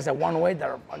Japanese guys at 108 that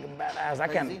are fucking badass. I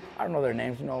don't know their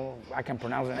names. I can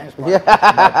pronounce their names. But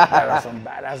there are some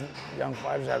badass young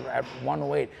fighters at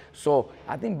 108. So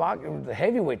I think the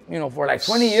heavyweight, for like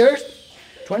 20 years.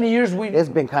 20 years it's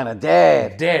been kind of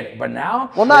dead. But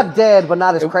now... Well, not dead, but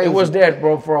not as crazy. It was dead,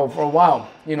 bro, for a while.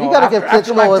 You got to give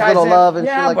Klitschko his little love and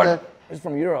shit like that. It's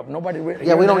from Europe. Nobody really...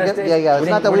 Yeah, we don't give... Yeah. It's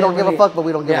not that we don't give a fuck, but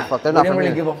we don't give a fuck. They're not from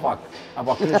here. We didn't really give a fuck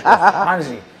about Klitschko,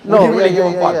 honestly. We didn't really give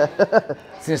a fuck.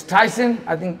 Since Tyson,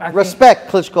 I think... Respect,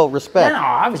 Klitschko, respect. No,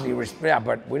 obviously, respect,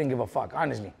 but we didn't give a fuck,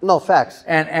 honestly. No, facts.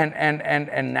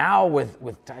 And now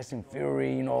with Tyson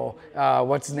Fury,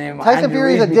 what's his name? Tyson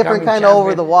Fury's a different kind of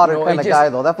over-the-water kind of guy,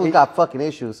 though. That fool's got fucking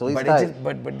issues, so he's tight.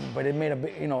 But it made a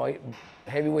big,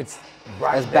 heavyweights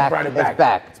brought it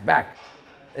back. It's back.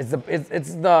 It's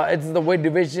the weight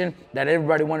division that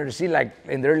everybody wanted to see, like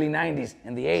in the early 90s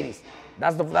and the 80s.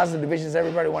 That's the divisions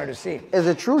everybody wanted to see. Is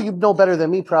it true? You know better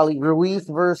than me, probably. Ruiz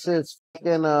versus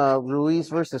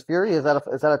Fury. Is that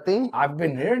a thing? I've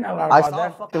been hearing a lot about that. I saw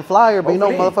a fucking flyer, but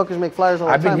motherfuckers make flyers all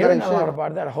the time. I've been hearing a lot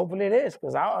about that. Hopefully it is,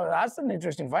 because that's an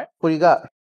interesting fight. Who do you got?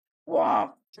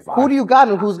 Well, who do you got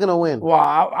and who's gonna win? Well,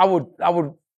 I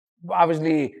would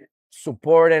obviously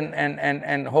support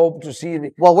and hope to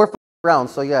see. Well, we're round,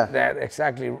 so yeah. That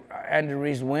exactly. Andy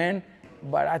Ruiz win.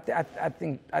 But I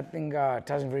think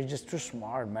Tyson Fury is just too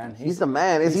smart, man. He's the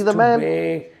man. Is he the man? Too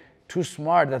big, too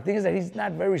smart. The thing is that he's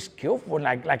not very skillful.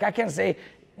 Like I can't say,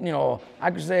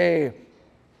 I could say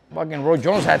fucking Roy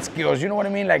Jones had skills. You know what I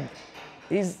mean? Like,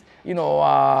 he's,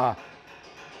 Muhammad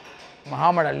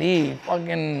Ali,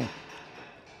 fucking,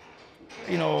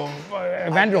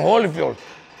 Evander Holyfield.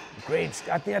 Great.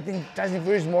 I think Tyson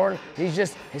Fury is more. He's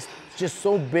just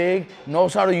so big.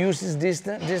 Knows how to use his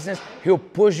distance. He'll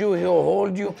push you. He'll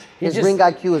hold you. His ring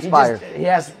IQ is fire. He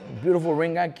has beautiful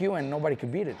ring IQ, and nobody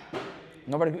could beat it.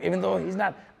 Nobody, even though he's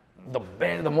not the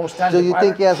most talented. Do you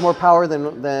think he has more power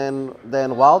than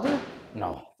Wilder?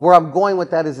 No. Where I'm going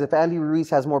with that is if Andy Ruiz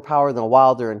has more power than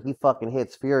Wilder and he fucking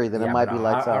hits Fury, then it might be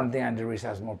like I don't think Andy Ruiz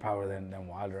has more power than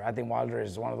Wilder. I think Wilder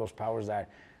is one of those powers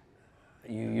that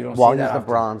you don't see that often. He's the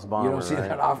bronze bomber. You don't see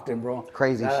that often, bro.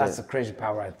 Crazy shit. That's a crazy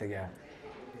power, I think, yeah.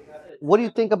 What do you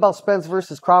think about Spence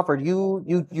versus Crawford? You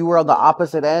were on the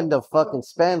opposite end of fucking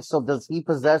Spence, so does he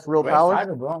possess real power?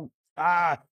 Fighter, bro.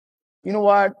 You know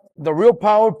what? The real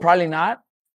power, probably not.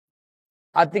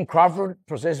 I think Crawford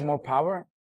possesses more power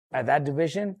at that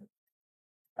division.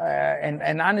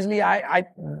 And honestly, I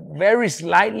very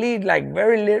slightly, like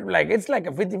very little, like it's like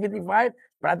a 50-50 fight,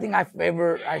 but I think I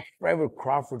favor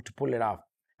Crawford to pull it off.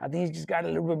 I think he's just got a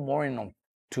little bit more in him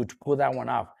to pull that one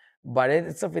off. But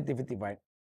it's a 50-50 fight.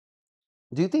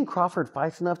 Do you think Crawford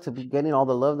fights enough to be getting all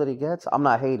the love that he gets? I'm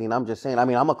not hating. I'm just saying. I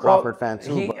mean, I'm a Crawford fan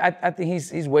too. I think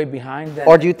he's way behind.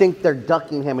 Or do you think they're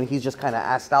ducking him and he's just kind of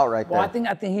assed out right there? Well,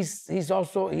 I think he's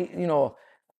also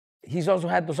he's also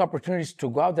had those opportunities to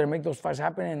go out there and make those fights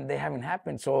happen, and they haven't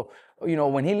happened. So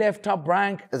when he left Top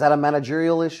Rank, is that a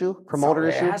managerial issue, promoter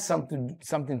issue? It has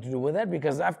something to do with that,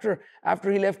 because after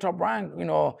he left Top Rank,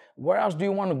 where else do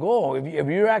you want to go? If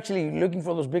you're actually looking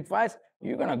for those big fights,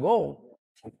 you're gonna go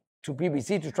to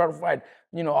PBC to try to fight,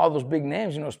 all those big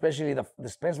names, especially the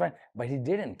Spence fight, but he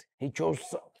didn't. He chose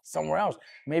somewhere else.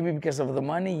 Maybe because of the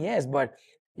money, yes, but,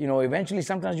 eventually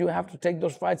sometimes you have to take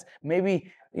those fights,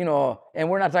 maybe, and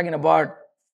we're not talking about,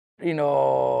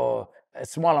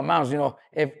 small amounts,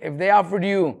 if they offered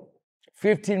you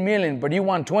 15 million, but you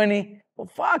want 20, well,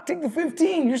 fuck, take the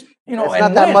 15. It's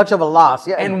not that much of a loss.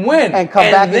 Yeah. And win. And come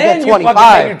back and get 25. You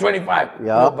fucking make it 25. Yeah.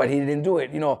 No, but he didn't do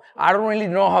it. I don't really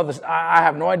know how this, I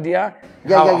have no idea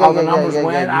how the numbers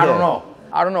went. I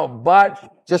don't know.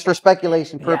 But just for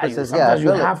speculation purposes, sometimes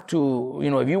you have to,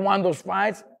 if you want those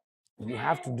fights, you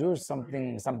have to do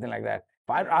something like that.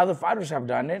 Other fighters have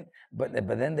done it, but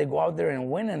then they go out there and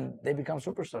win and they become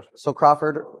superstars. So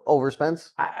Crawford over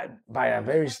Spence? By a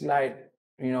very slight,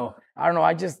 I don't know.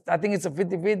 I think it's a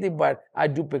 50-50, but I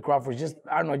do pick Crawford.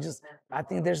 I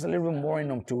think there's a little bit more in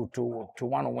them to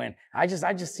want to win. I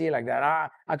just see it like that.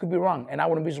 I could be wrong, and I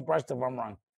wouldn't be surprised if I'm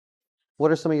wrong.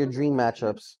 What are some of your dream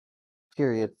matchups?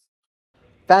 Period.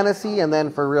 Fantasy, and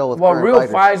then for real with real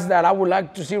fighters. Fights that I would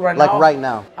like to see right now. Like right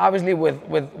now. Obviously, with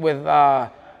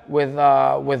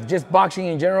just boxing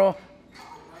in general,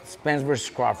 Spence versus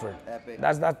Crawford. Epic.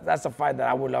 That's a fight that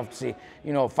I would love to see.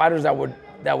 Fighters that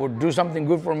would do something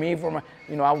good for me.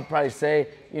 I would probably say,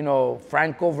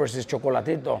 Franco versus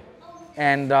Chocolatito,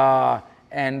 and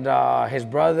his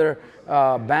brother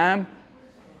Bam,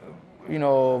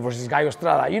 versus Gallo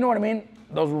Estrada. You know what I mean?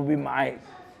 Those would be my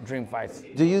dream fights.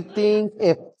 Do you think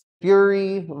if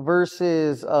Fury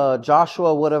versus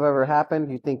Joshua would have ever happened,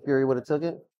 do you think Fury would have took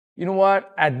it? You know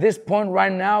what? At this point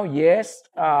right now, yes.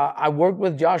 I worked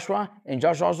with Joshua, and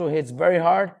Joshua also hits very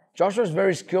hard. Joshua is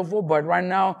very skillful, but right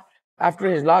now, after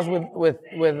his loss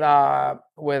with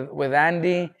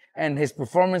Andy, and his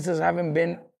performances haven't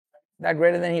been that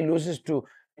great, and then he loses to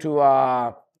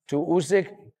Usyk,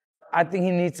 I think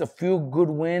he needs a few good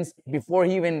wins before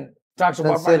he even talks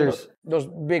about fighting those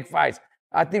big fights.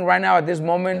 I think right now at this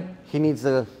moment, he needs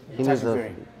 2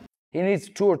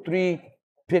 or 3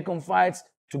 pick-em fights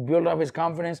to build up his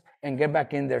confidence and get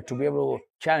back in there to be able to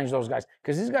challenge those guys,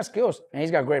 because he's got skills and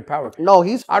he's got great power. No,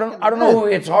 I don't know who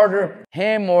it's harder,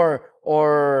 him or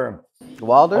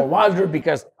Wilder. Or Wilder,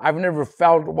 because I've never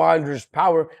felt Wilder's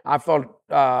power. I felt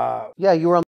you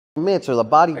were on the mitts or the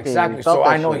body thing. Exactly. So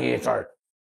I know he hits hard.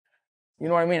 You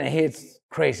know what I mean? He hits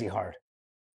crazy hard.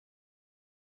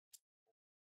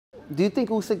 Do you think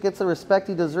Usyk gets the respect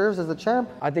he deserves as a champ?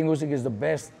 I think Usyk is the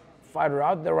best fighter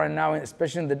out there right now,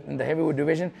 especially in the heavyweight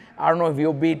division. I don't know if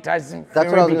he'll beat Tyson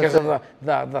Fury because of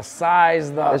the size.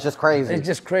 It's just crazy. It's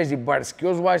just crazy. But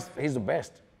skills-wise, he's the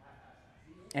best.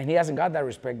 And he hasn't got that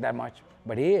respect that much.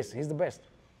 But he is. He's the best.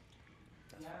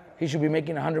 He should be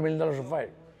making $100 million a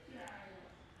fight.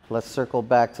 Let's circle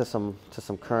back to some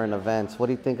current events. What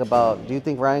do you think about? Do you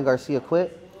think Ryan Garcia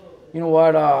quit? You know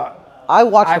what? I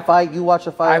watched the fight. You watched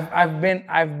the fight. I've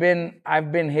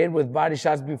been hit with body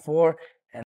shots before,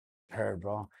 and it hurt,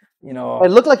 bro.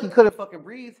 It looked like he couldn't fucking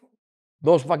breathe.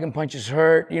 Those fucking punches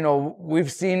hurt.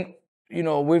 We've seen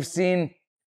we've seen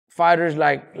fighters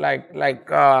like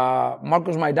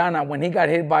Marcos Maidana, when he got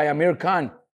hit by Amir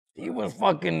Khan, he was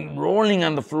fucking rolling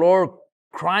on the floor,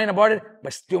 crying about it,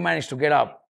 but still managed to get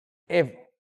up. If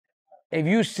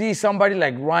you see somebody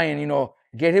like Ryan,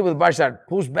 get hit with a body shot,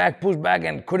 push back,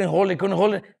 and couldn't hold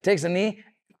it, takes a knee.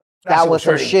 That was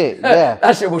some shit, yeah.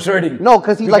 That shit was hurting. No,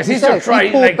 because he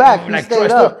pulled back, he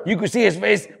stayed up. You could see his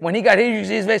face. When he got hit, you could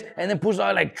see his face, and then pushed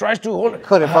out, tries to hold it.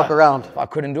 Couldn't fuck around. I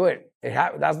couldn't do it.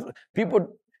 That's people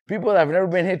that have never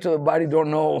been hit to the body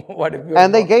don't know what it feels.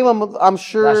 And they gave him, I'm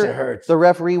sure that shit hurts. The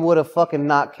referee would have fucking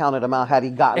not counted him out had he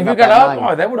gotten up. If he got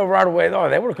up, they would have right away.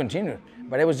 They would have continued.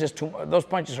 But it was just those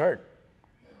punches hurt.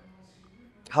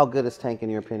 How good is Tank in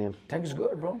your opinion? Tank is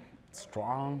good, bro.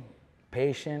 Strong,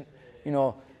 patient.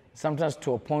 Sometimes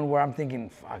to a point where I'm thinking,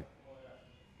 fuck.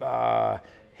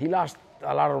 He lost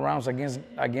a lot of rounds against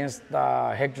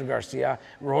Hector Garcia.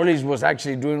 Ruiz was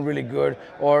actually doing really good.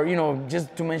 Or,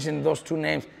 just to mention those two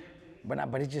names.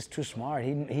 But he's just too smart.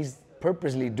 He's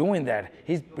purposely doing that.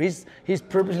 He's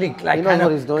purposely kind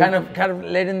of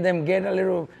letting them get a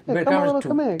little bit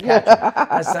come here.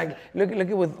 It's like look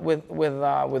at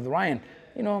with Ryan.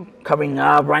 Coming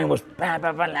up, Ryan was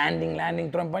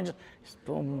landing, throwing punches.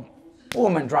 Boom,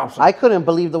 boom, and drops him. I couldn't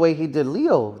believe the way he did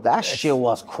Leo. That shit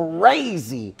was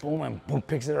crazy. Boom, and boom,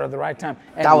 picks it at the right time.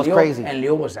 And that was crazy. And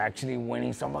Leo was actually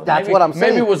winning some of. That's what I'm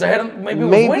saying. Maybe it was ahead of. Maybe it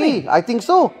was winning. I think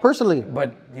so, personally.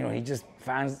 But he just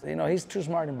fans. He's too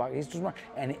smart in boxing. He's too smart.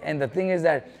 And the thing is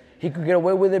that he could get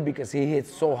away with it because he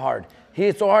hits so hard. He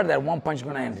hits so hard that one punch is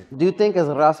gonna end it. Do you think as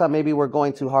Raza maybe we're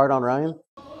going too hard on Ryan?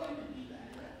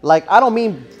 I don't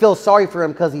mean feel sorry for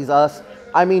him because he's us.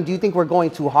 I mean, do you think we're going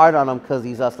too hard on him because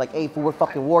he's us? Hey, fool, we're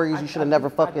fucking warriors. You should have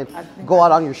never fucking go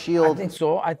out on your shield.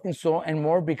 I think so, and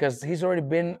more because he's already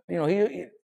been, he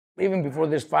even before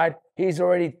this fight, he's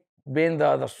already been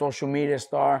the social media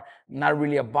star. Not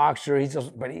really a boxer.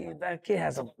 That kid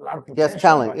has a lot of potential. He has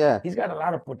talent, yeah. He's got a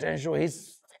lot of potential.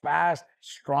 He's fast,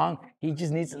 strong. He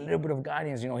just needs a little bit of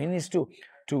guidance. He needs to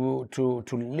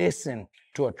listen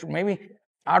to maybe.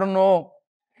 I don't know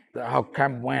how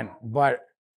camp went, but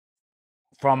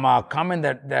from a comment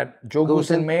that Joe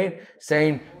Goosen made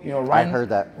saying, Ryan, I heard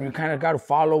that. You kind of got to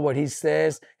follow what he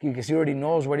says because he already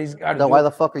knows what he's got to do. Then why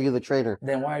the fuck are you the trainer?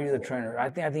 Then why are you the trainer? I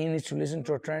think he needs to listen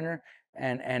to a trainer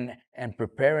and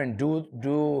prepare and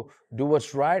do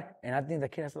what's right. And I think the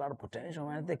kid has a lot of potential,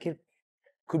 man. I think the kid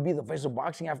could be the face of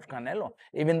boxing after Canelo,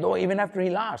 even after he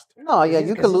lost. No, yeah,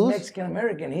 you could lose. Mexican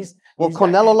American.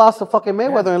 Canelo lost to fucking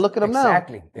Mayweather, and look at him now.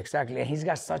 Exactly. And he's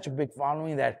got such a big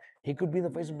following that he could be the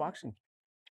face of boxing.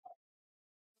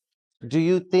 Do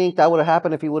you think that would have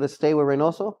happened if he would have stayed with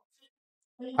Reynoso?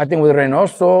 I think with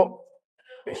Reynoso,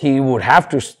 he would have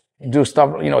to do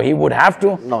stuff. He would have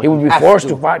to. No, he would be forced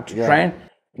to fight, to train.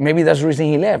 Maybe that's the reason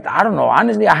he left. I don't know.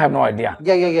 Honestly, I have no idea.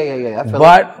 Yeah.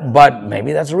 But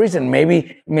maybe that's the reason.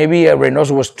 Maybe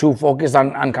Reynoso was too focused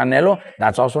on Canelo.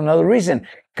 That's also another reason.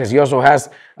 Because he also has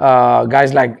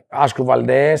guys like Oscar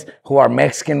Valdez who are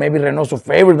Mexican. Maybe Reynoso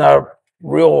favored the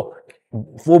real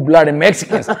full-blooded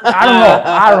Mexicans.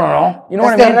 I don't know. You know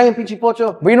what I mean? But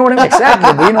you know what I mean?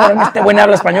 Exactly. But you know what I mean? Este güey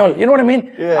habla español. You know what I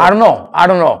mean? Yeah. I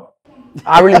don't know.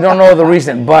 I really don't know the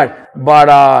reason. But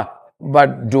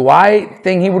do I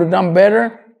think he would have done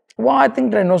better? Well, I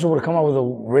think Reynoso would have come up with a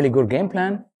really good game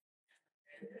plan.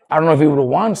 I don't know if he would have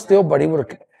won still, but he would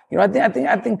have.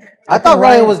 I thought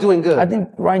Ryan was doing good. I think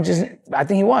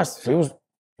he was. He was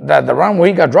the round where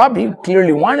he got dropped. He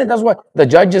clearly won it. That's what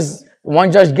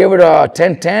one judge gave it a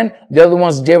 10-10. The other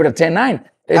ones gave it a 10-9.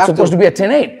 It's supposed to be a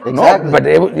 10-8. Exactly. No, but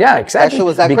exactly. That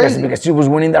was that crazy. Because she was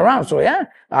winning the round. So yeah,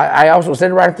 I also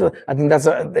said right after. I think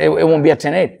it won't be a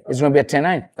 10-8. It's going to be a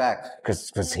 10-9. Facts.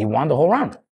 Because he won the whole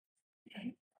round.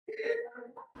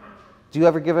 Do you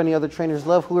ever give any other trainers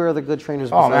love? Who are other good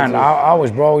trainers? Oh man, I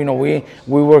always, bro. We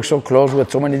work so close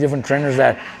with so many different trainers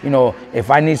that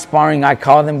if I need sparring, I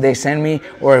call them. They send me,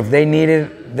 or if they need it,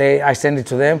 I send it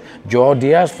to them. Joe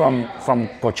Diaz from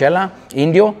Coachella,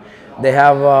 Indio. They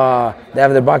have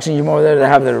their boxing gym over there. They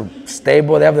have their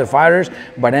stable. They have their fighters.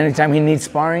 But anytime he needs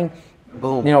sparring,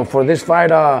 boom. For this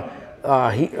fight,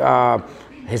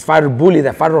 his fighter Bully,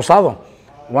 that fight Rosado.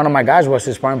 One of my guys was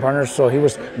his sparring partner, so he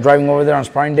was driving over there on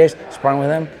sparring days, sparring with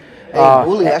him. Hey,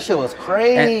 Bully, that shit was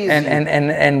crazy.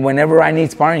 And whenever I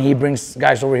need sparring, he brings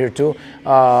guys over here too.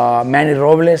 Manny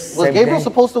Robles. Was Gabriel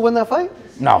supposed to win that fight?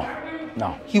 No.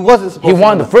 He wasn't supposed to. He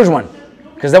won the first one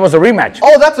because that was a rematch.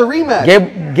 Oh, that's a rematch.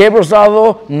 Gabriel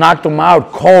Rosado knocked him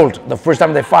out cold the first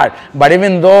time they fought. But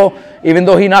even though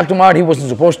he knocked him out, he wasn't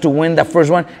supposed to win the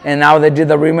first one. And now they did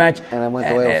the rematch. And it went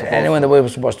the way it was supposed to. And it went the way it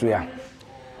was supposed to, yeah.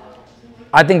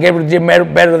 I think Gabriel did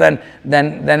better than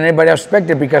anybody else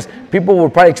expected, because people were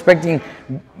probably expecting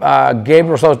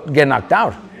Gabriel to get knocked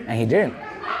out, and he didn't.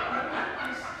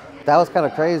 That was kind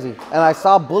of crazy. And I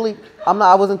saw Bully.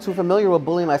 I wasn't too familiar with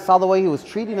Bully, and I saw the way he was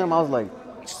treating him. I was like,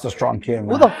 he's a strong kid, man.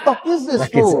 Who the fuck is this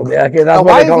fool? That's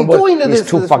why is he doing to this? He's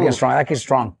too fucking strong. That kid's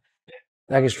strong.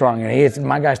 That kid's strong. And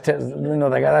my guys, the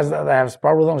guy that have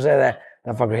sparred with him said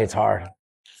that fucker hits hard.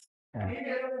 Yeah.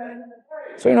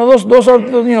 So those are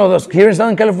those here in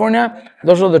Southern California.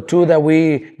 Those are the two that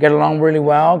we get along really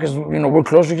well, because we're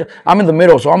close to each other. I'm in the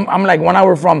middle, so I'm like 1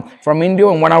 hour from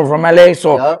Indio and 1 hour from LA.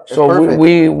 So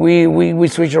we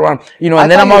switch around. And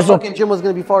then I'm also fucking gym was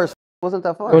gonna be far. Wasn't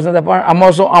that far? It wasn't that far. I'm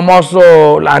also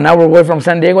an hour away from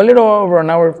San Diego, a little over an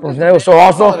hour from San Diego. So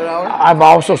I've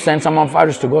also sent some of my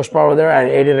fighters to go spar over there at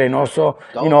Eddie Reynoso.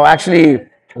 Actually,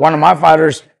 one of my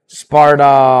fighters sparred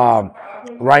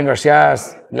Ryan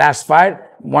Garcia's last fight.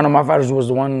 One of my fighters was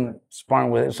the one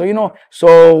sparring with it. So,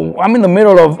 so I'm in the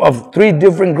middle of 3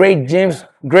 different great gyms,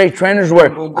 great trainers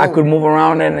where I could move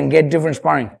around and get different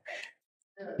sparring.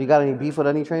 You got any beef with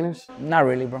any trainers? Not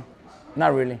really, bro.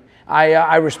 Not really.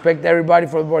 I respect everybody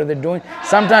for what they're doing.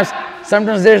 Sometimes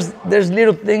there's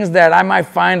little things that I might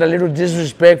find a little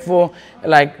disrespectful.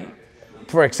 Like,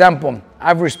 for example,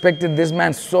 I've respected this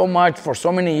man so much for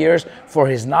so many years for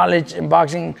his knowledge in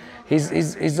boxing.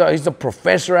 He's a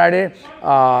professor at it,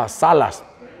 Salas.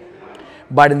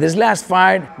 But in this last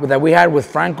fight that we had with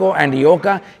Franco and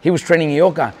Ioka, he was training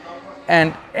Ioka,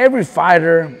 and every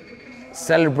fighter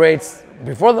celebrates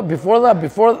before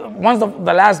once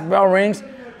the last bell rings.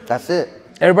 That's it.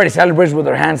 Everybody celebrates with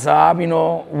their hands up.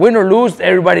 Win or lose,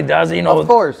 everybody does. Of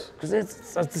course, because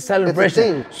it's a celebration.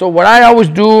 It's a thing. So what I always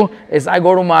do is I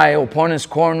go to my opponent's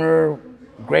corner.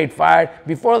 Great fight.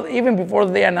 Even before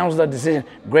they announce the decision,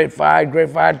 great fight to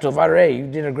the fighter. Hey, you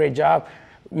did a great job.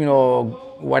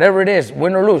 Whatever it is,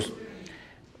 win or lose.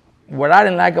 What I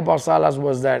didn't like about Salas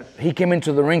was that he came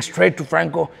into the ring straight to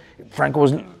Franco. Franco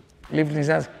was lifting his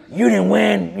hands. You didn't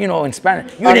win, in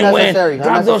Spanish. You didn't win.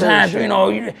 Drop those hands,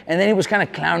 And then he was kind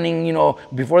of clowning,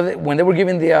 when they were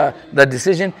giving the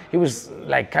decision, he was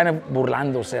like kind of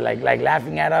burlándose, like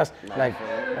laughing at us, like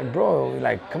bro,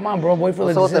 like come on, bro, wait for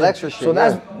the decision. That extra shit, so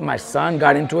that's my son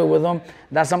got into it with him.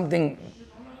 That's something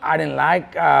I didn't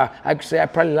like. I could say I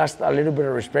probably lost a little bit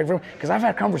of respect for him, because I've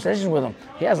had conversations with him.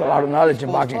 He has a lot of knowledge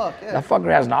in boxing. That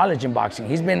fucker has knowledge in boxing.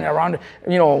 He's been around.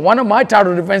 One of my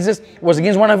title defenses was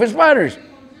against one of his fighters.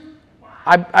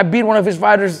 I beat one of his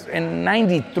fighters in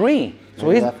 '93. So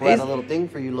he's a little thing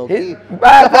for you, low key.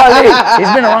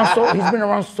 He's been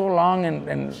around so long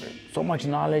and so much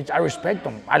knowledge. I respect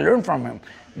him. I learned from him.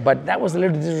 But that was a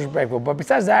little disrespectful. But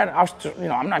besides that,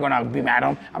 I'm not gonna be mad at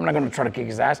him. I'm not gonna try to kick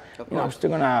his ass. I'm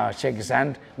still gonna shake his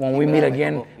hand when we meet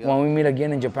again. When we meet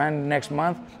again in Japan next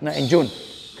month, in June,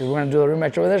 because we're gonna do the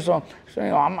rematch over there. So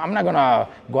I'm not gonna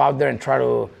go out there and try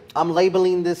to. I'm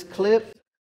labeling this clip.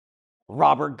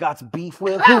 Robert got beef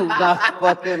with who? Not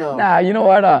fucking. Nah, you know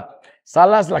what?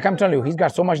 Salas, like I'm telling you, he's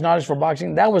got so much knowledge for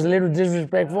boxing. That was a little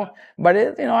disrespectful, but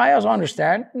I also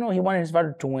understand. He wanted his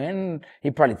fighter to win.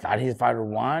 He probably thought his fighter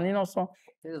won. So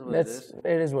it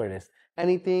is what it is.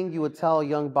 Anything you would tell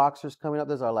young boxers coming up?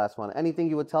 This is our last one. Anything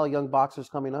you would tell young boxers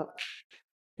coming up?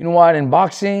 You know what? In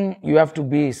boxing, you have to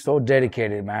be so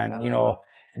dedicated, man.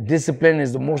 Discipline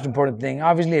is the most important thing.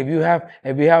 Obviously, if you have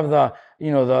the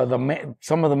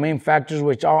some of the main factors,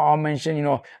 which I'll mention.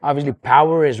 Obviously,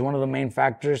 power is one of the main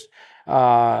factors.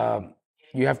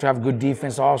 You have to have good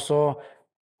defense also.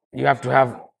 You have to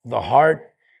have the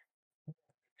heart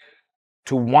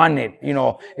to want it.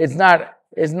 It's not,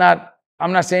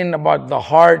 I'm not saying about the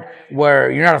heart where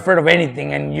you're not afraid of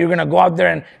anything and you're going to go out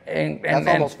there and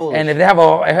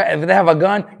if they have a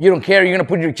gun, you don't care. You're going to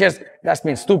put your chest. That's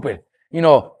being stupid.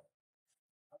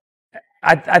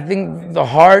 I think the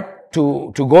heart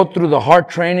to go through the hard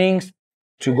trainings,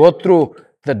 to go through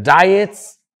the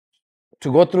diets,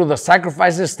 to go through the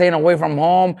sacrifices, staying away from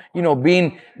home,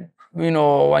 being,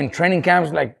 in training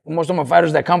camps, like most of my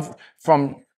fighters that come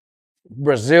from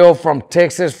Brazil, from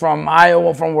Texas, from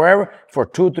Iowa, from wherever, for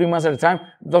 2-3 months at a time,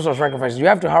 those are sacrifices. You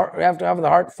have to have the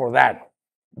heart for that.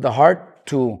 The heart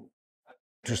to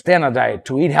stay on a diet,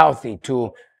 to eat healthy,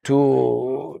 to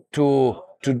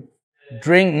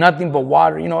drink nothing but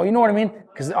water. You know what I mean?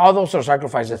 Because all those are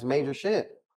sacrifices. That's major shit.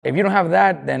 If you don't have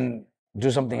that, then do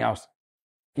something else.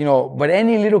 But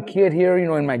any little kid here,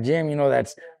 in my gym,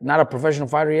 that's not a professional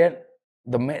fighter yet,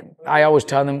 I always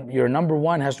tell them, your number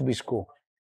one has to be school.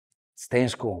 Stay in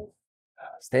school.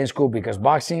 Stay in school, because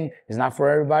boxing is not for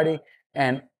everybody.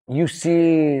 And you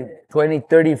see 20,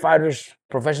 30 fighters,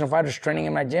 professional fighters training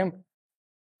in my gym.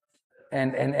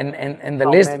 and the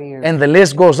How list many years? and the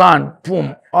list goes on.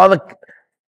 Boom, all the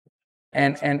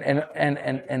and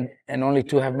only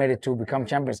 2 have made it to become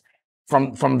champions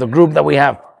from the group that we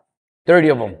have. 30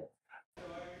 of them.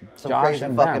 Some Josh crazy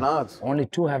and fucking Bam. odds. Only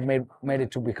 2 have made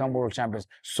it to become world champions.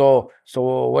 So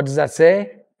what does that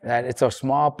say? That it's a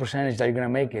small percentage that you're gonna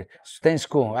make it. Stay in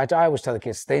school. I always tell the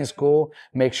kids, stay in school.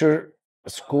 Make sure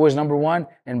school is number 1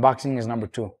 and boxing is number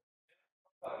 2.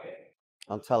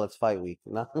 Until it's fight week.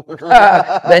 No.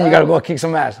 Then you gotta go kick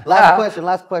some ass.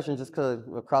 Last question, just because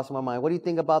it crossed my mind. What do you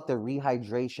think about the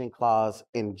rehydration clause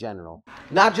in general?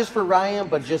 Not just for Ryan,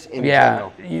 but just in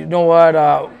general. You know what?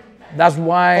 That's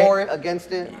why For it,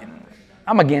 against it?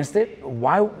 I'm against it.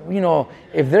 Why?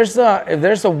 If there's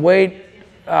a weight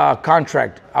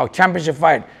contract, a championship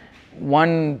fight,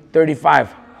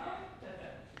 135,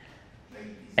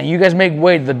 and you guys make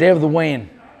weight the day of the weigh-in,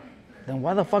 then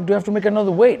why the fuck do you have to make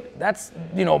another weight? That's,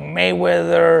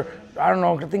 Mayweather, I don't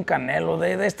know, I think Canelo,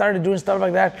 they started doing stuff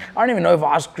like that. I don't even know if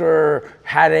Oscar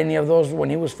had any of those when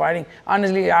he was fighting.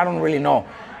 Honestly, I don't really know.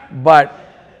 But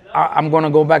I'm going to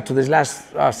go back to this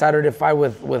last Saturday fight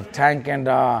with Tank and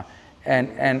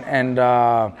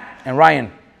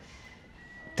Ryan.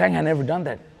 Tank had never done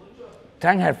that.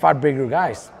 Tank had fought bigger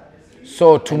guys.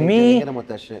 So to me,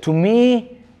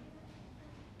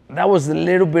 that was a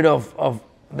little bit of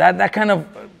that kind of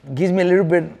gives me a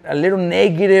little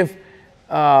negative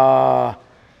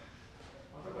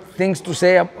things to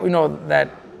say, that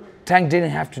Tank didn't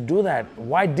have to do that.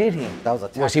 Why did he?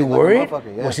 Was he worried?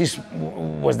 Yeah.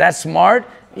 Was that smart?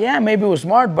 Yeah, maybe it was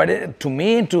smart, but to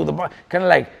me, to the kind of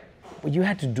like, well, you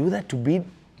had to do that to beat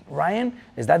Ryan?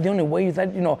 Is that the only way you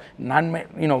thought,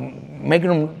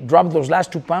 making him drop those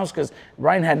last 2 pounds? Because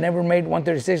Ryan had never made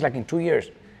 136 like in 2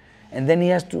 years. And then he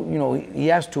has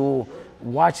to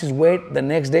watch his weight the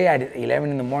next day at 11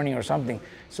 in the morning or something.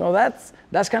 So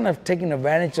that's kind of taking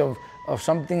advantage of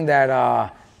something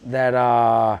that's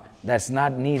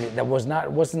not needed. It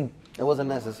wasn't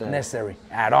necessary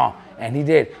at all, and he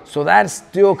did. So that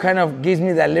still kind of gives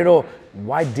me that little.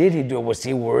 Why did he do it? Was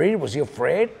he worried? Was he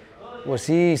afraid? Was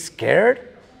he scared?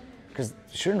 Because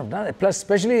he shouldn't have done it. Plus,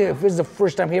 especially if it's the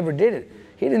first time he ever did it,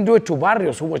 he didn't do it to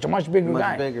Barrios, who was a much bigger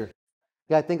guy. Much bigger.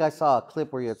 Yeah, I think I saw a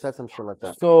clip where you had said some shit like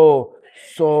that. So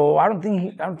I don't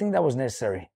think that was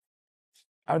necessary.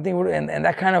 I don't think, and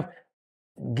that kind of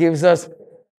gives us,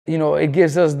 it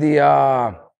gives us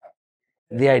the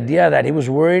idea that he was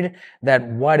worried that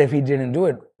what if he didn't do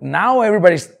it? Now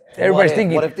everybody's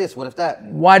thinking, what if this? What if that?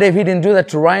 What if he didn't do that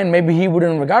to Ryan? Maybe he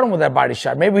wouldn't have got him with that body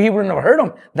shot. Maybe he wouldn't have hurt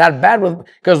him that bad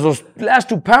because those last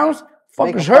 2 pounds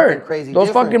fuckers hurt.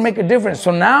 Those fucking make a difference.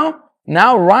 So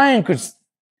now Ryan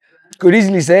could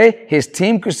easily say, his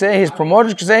team could say, his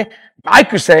promoters could say, I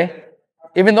could say,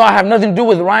 even though I have nothing to do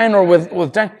with Ryan or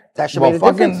with Tank, that shit made a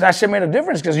difference. That shit made a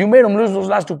difference because you made him lose those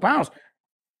last 2 pounds,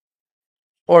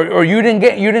 or you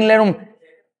didn't let him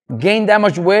gain that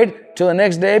much weight till the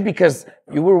next day because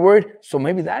you were worried. So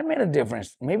maybe that made a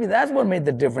difference. Maybe that's what made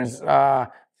the difference,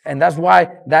 and that's why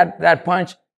that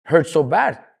punch hurt so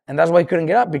bad, and that's why he couldn't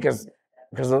get up because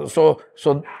so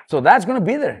that's gonna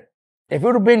be there. If it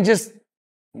would have been just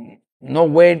no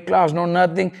weight class, no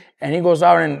nothing, and he goes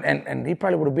out and he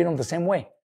probably would have beat him the same way.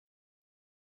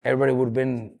 Everybody would have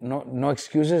been no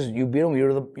excuses. You beat him,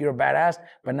 you're a badass.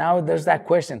 But now there's that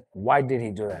question: why did he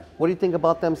do that? What do you think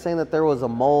about them saying that there was a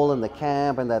mole in the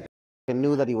camp and that they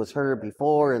knew that he was hurt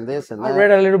before and this and that? I read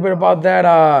a little bit about that.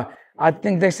 I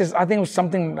think it was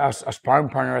something a sparring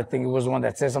partner. I think it was the one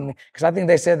that said something because I think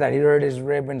they said that he hurt his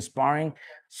rib in sparring.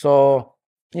 So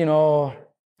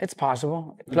it's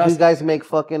possible. Plus, do you guys make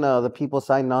fucking the people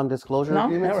sign non-disclosure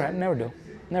agreements? No,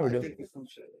 never do.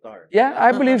 Yeah,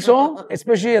 I believe so.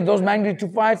 Especially in those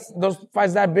magnitude fights, those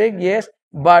fights that big, yes.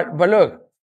 But look,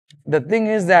 the thing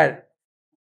is that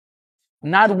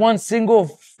not one single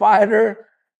fighter.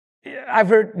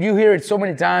 You hear it so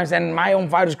many times, and my own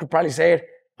fighters could probably say it.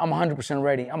 I'm 100%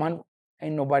 ready.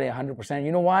 Ain't nobody 100%.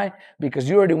 You know why? Because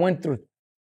you already went through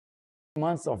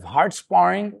months of hard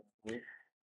sparring,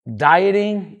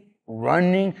 dieting,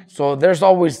 running. So there's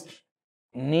always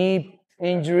knee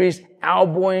injuries,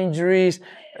 elbow injuries,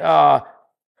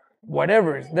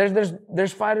 whatever.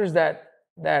 There's fighters that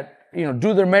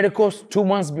do their medicals 2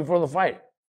 months before the fight.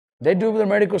 They do their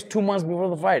medicals 2 months before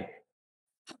the fight.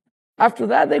 After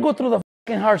that, they go through the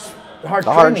fucking hard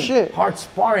training, hard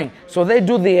sparring. So they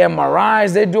do the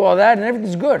MRIs, they do all that, and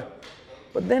everything's good.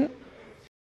 But then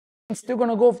it's still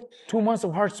gonna go 2 months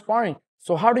of hard sparring.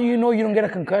 So how do you know you don't get a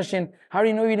concussion? How do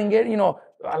you know you didn't get,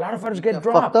 a lot of fighters get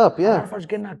dropped. Fucked up, yeah. A lot of fighters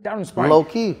get knocked down in sparring. Low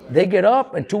key. They get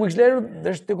up, and 2 weeks later,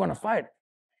 they're still going to fight.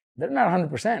 They're not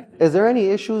 100%. Is there any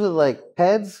issues with like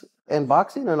heads in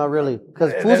boxing or not really?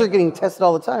 Because fools are getting tested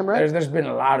all the time, right? There's been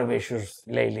a lot of issues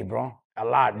lately, bro. A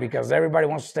lot, because everybody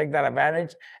wants to take that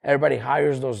advantage. Everybody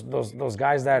hires those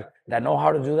guys that know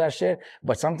how to do that shit.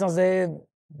 But sometimes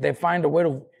they find a way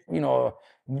to,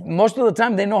 most of the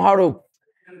time they know how to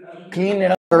clean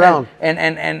it up Around.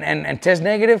 and test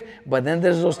negative. But then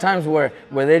there's those times where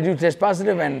they do test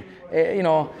positive, and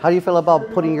How do you feel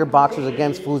about putting your boxers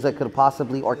against fools that could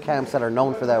possibly, or camps that are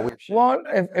known for that weird shit? Well,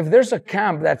 if there's a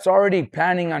camp that's already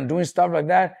planning on doing stuff like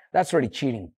that, that's already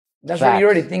cheating. That's already, you're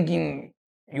already thinking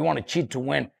you want to cheat to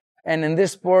win. And in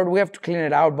this sport, we have to clean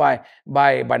it out by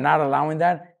not allowing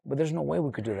that. But there's no way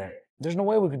we could do that. There's no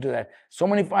way we could do that. So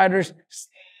many fighters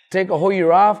take a whole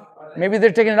year off. Maybe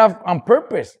they're taking it off on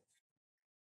purpose.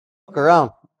 Fuck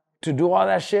around. To do all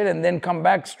that shit and then come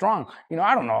back strong.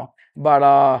 I don't know. But,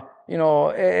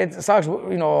 it sucks,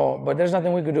 but there's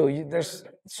nothing we could do. There's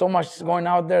so much going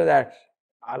out there that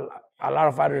a lot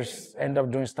of fighters end up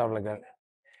doing stuff like that.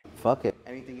 Fuck it.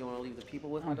 Anything you want to leave the people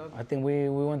with, my dog? I think we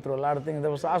went through a lot of things.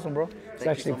 That was awesome, bro. It's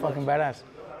actually fucking badass.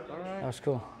 That was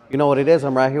cool. You know what it is?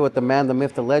 I'm right here with the man, the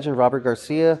myth, the legend, Robert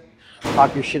Garcia.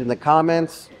 Talk your shit in the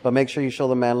comments, but make sure you show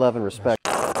the man love and respect.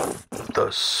 The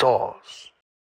sauce.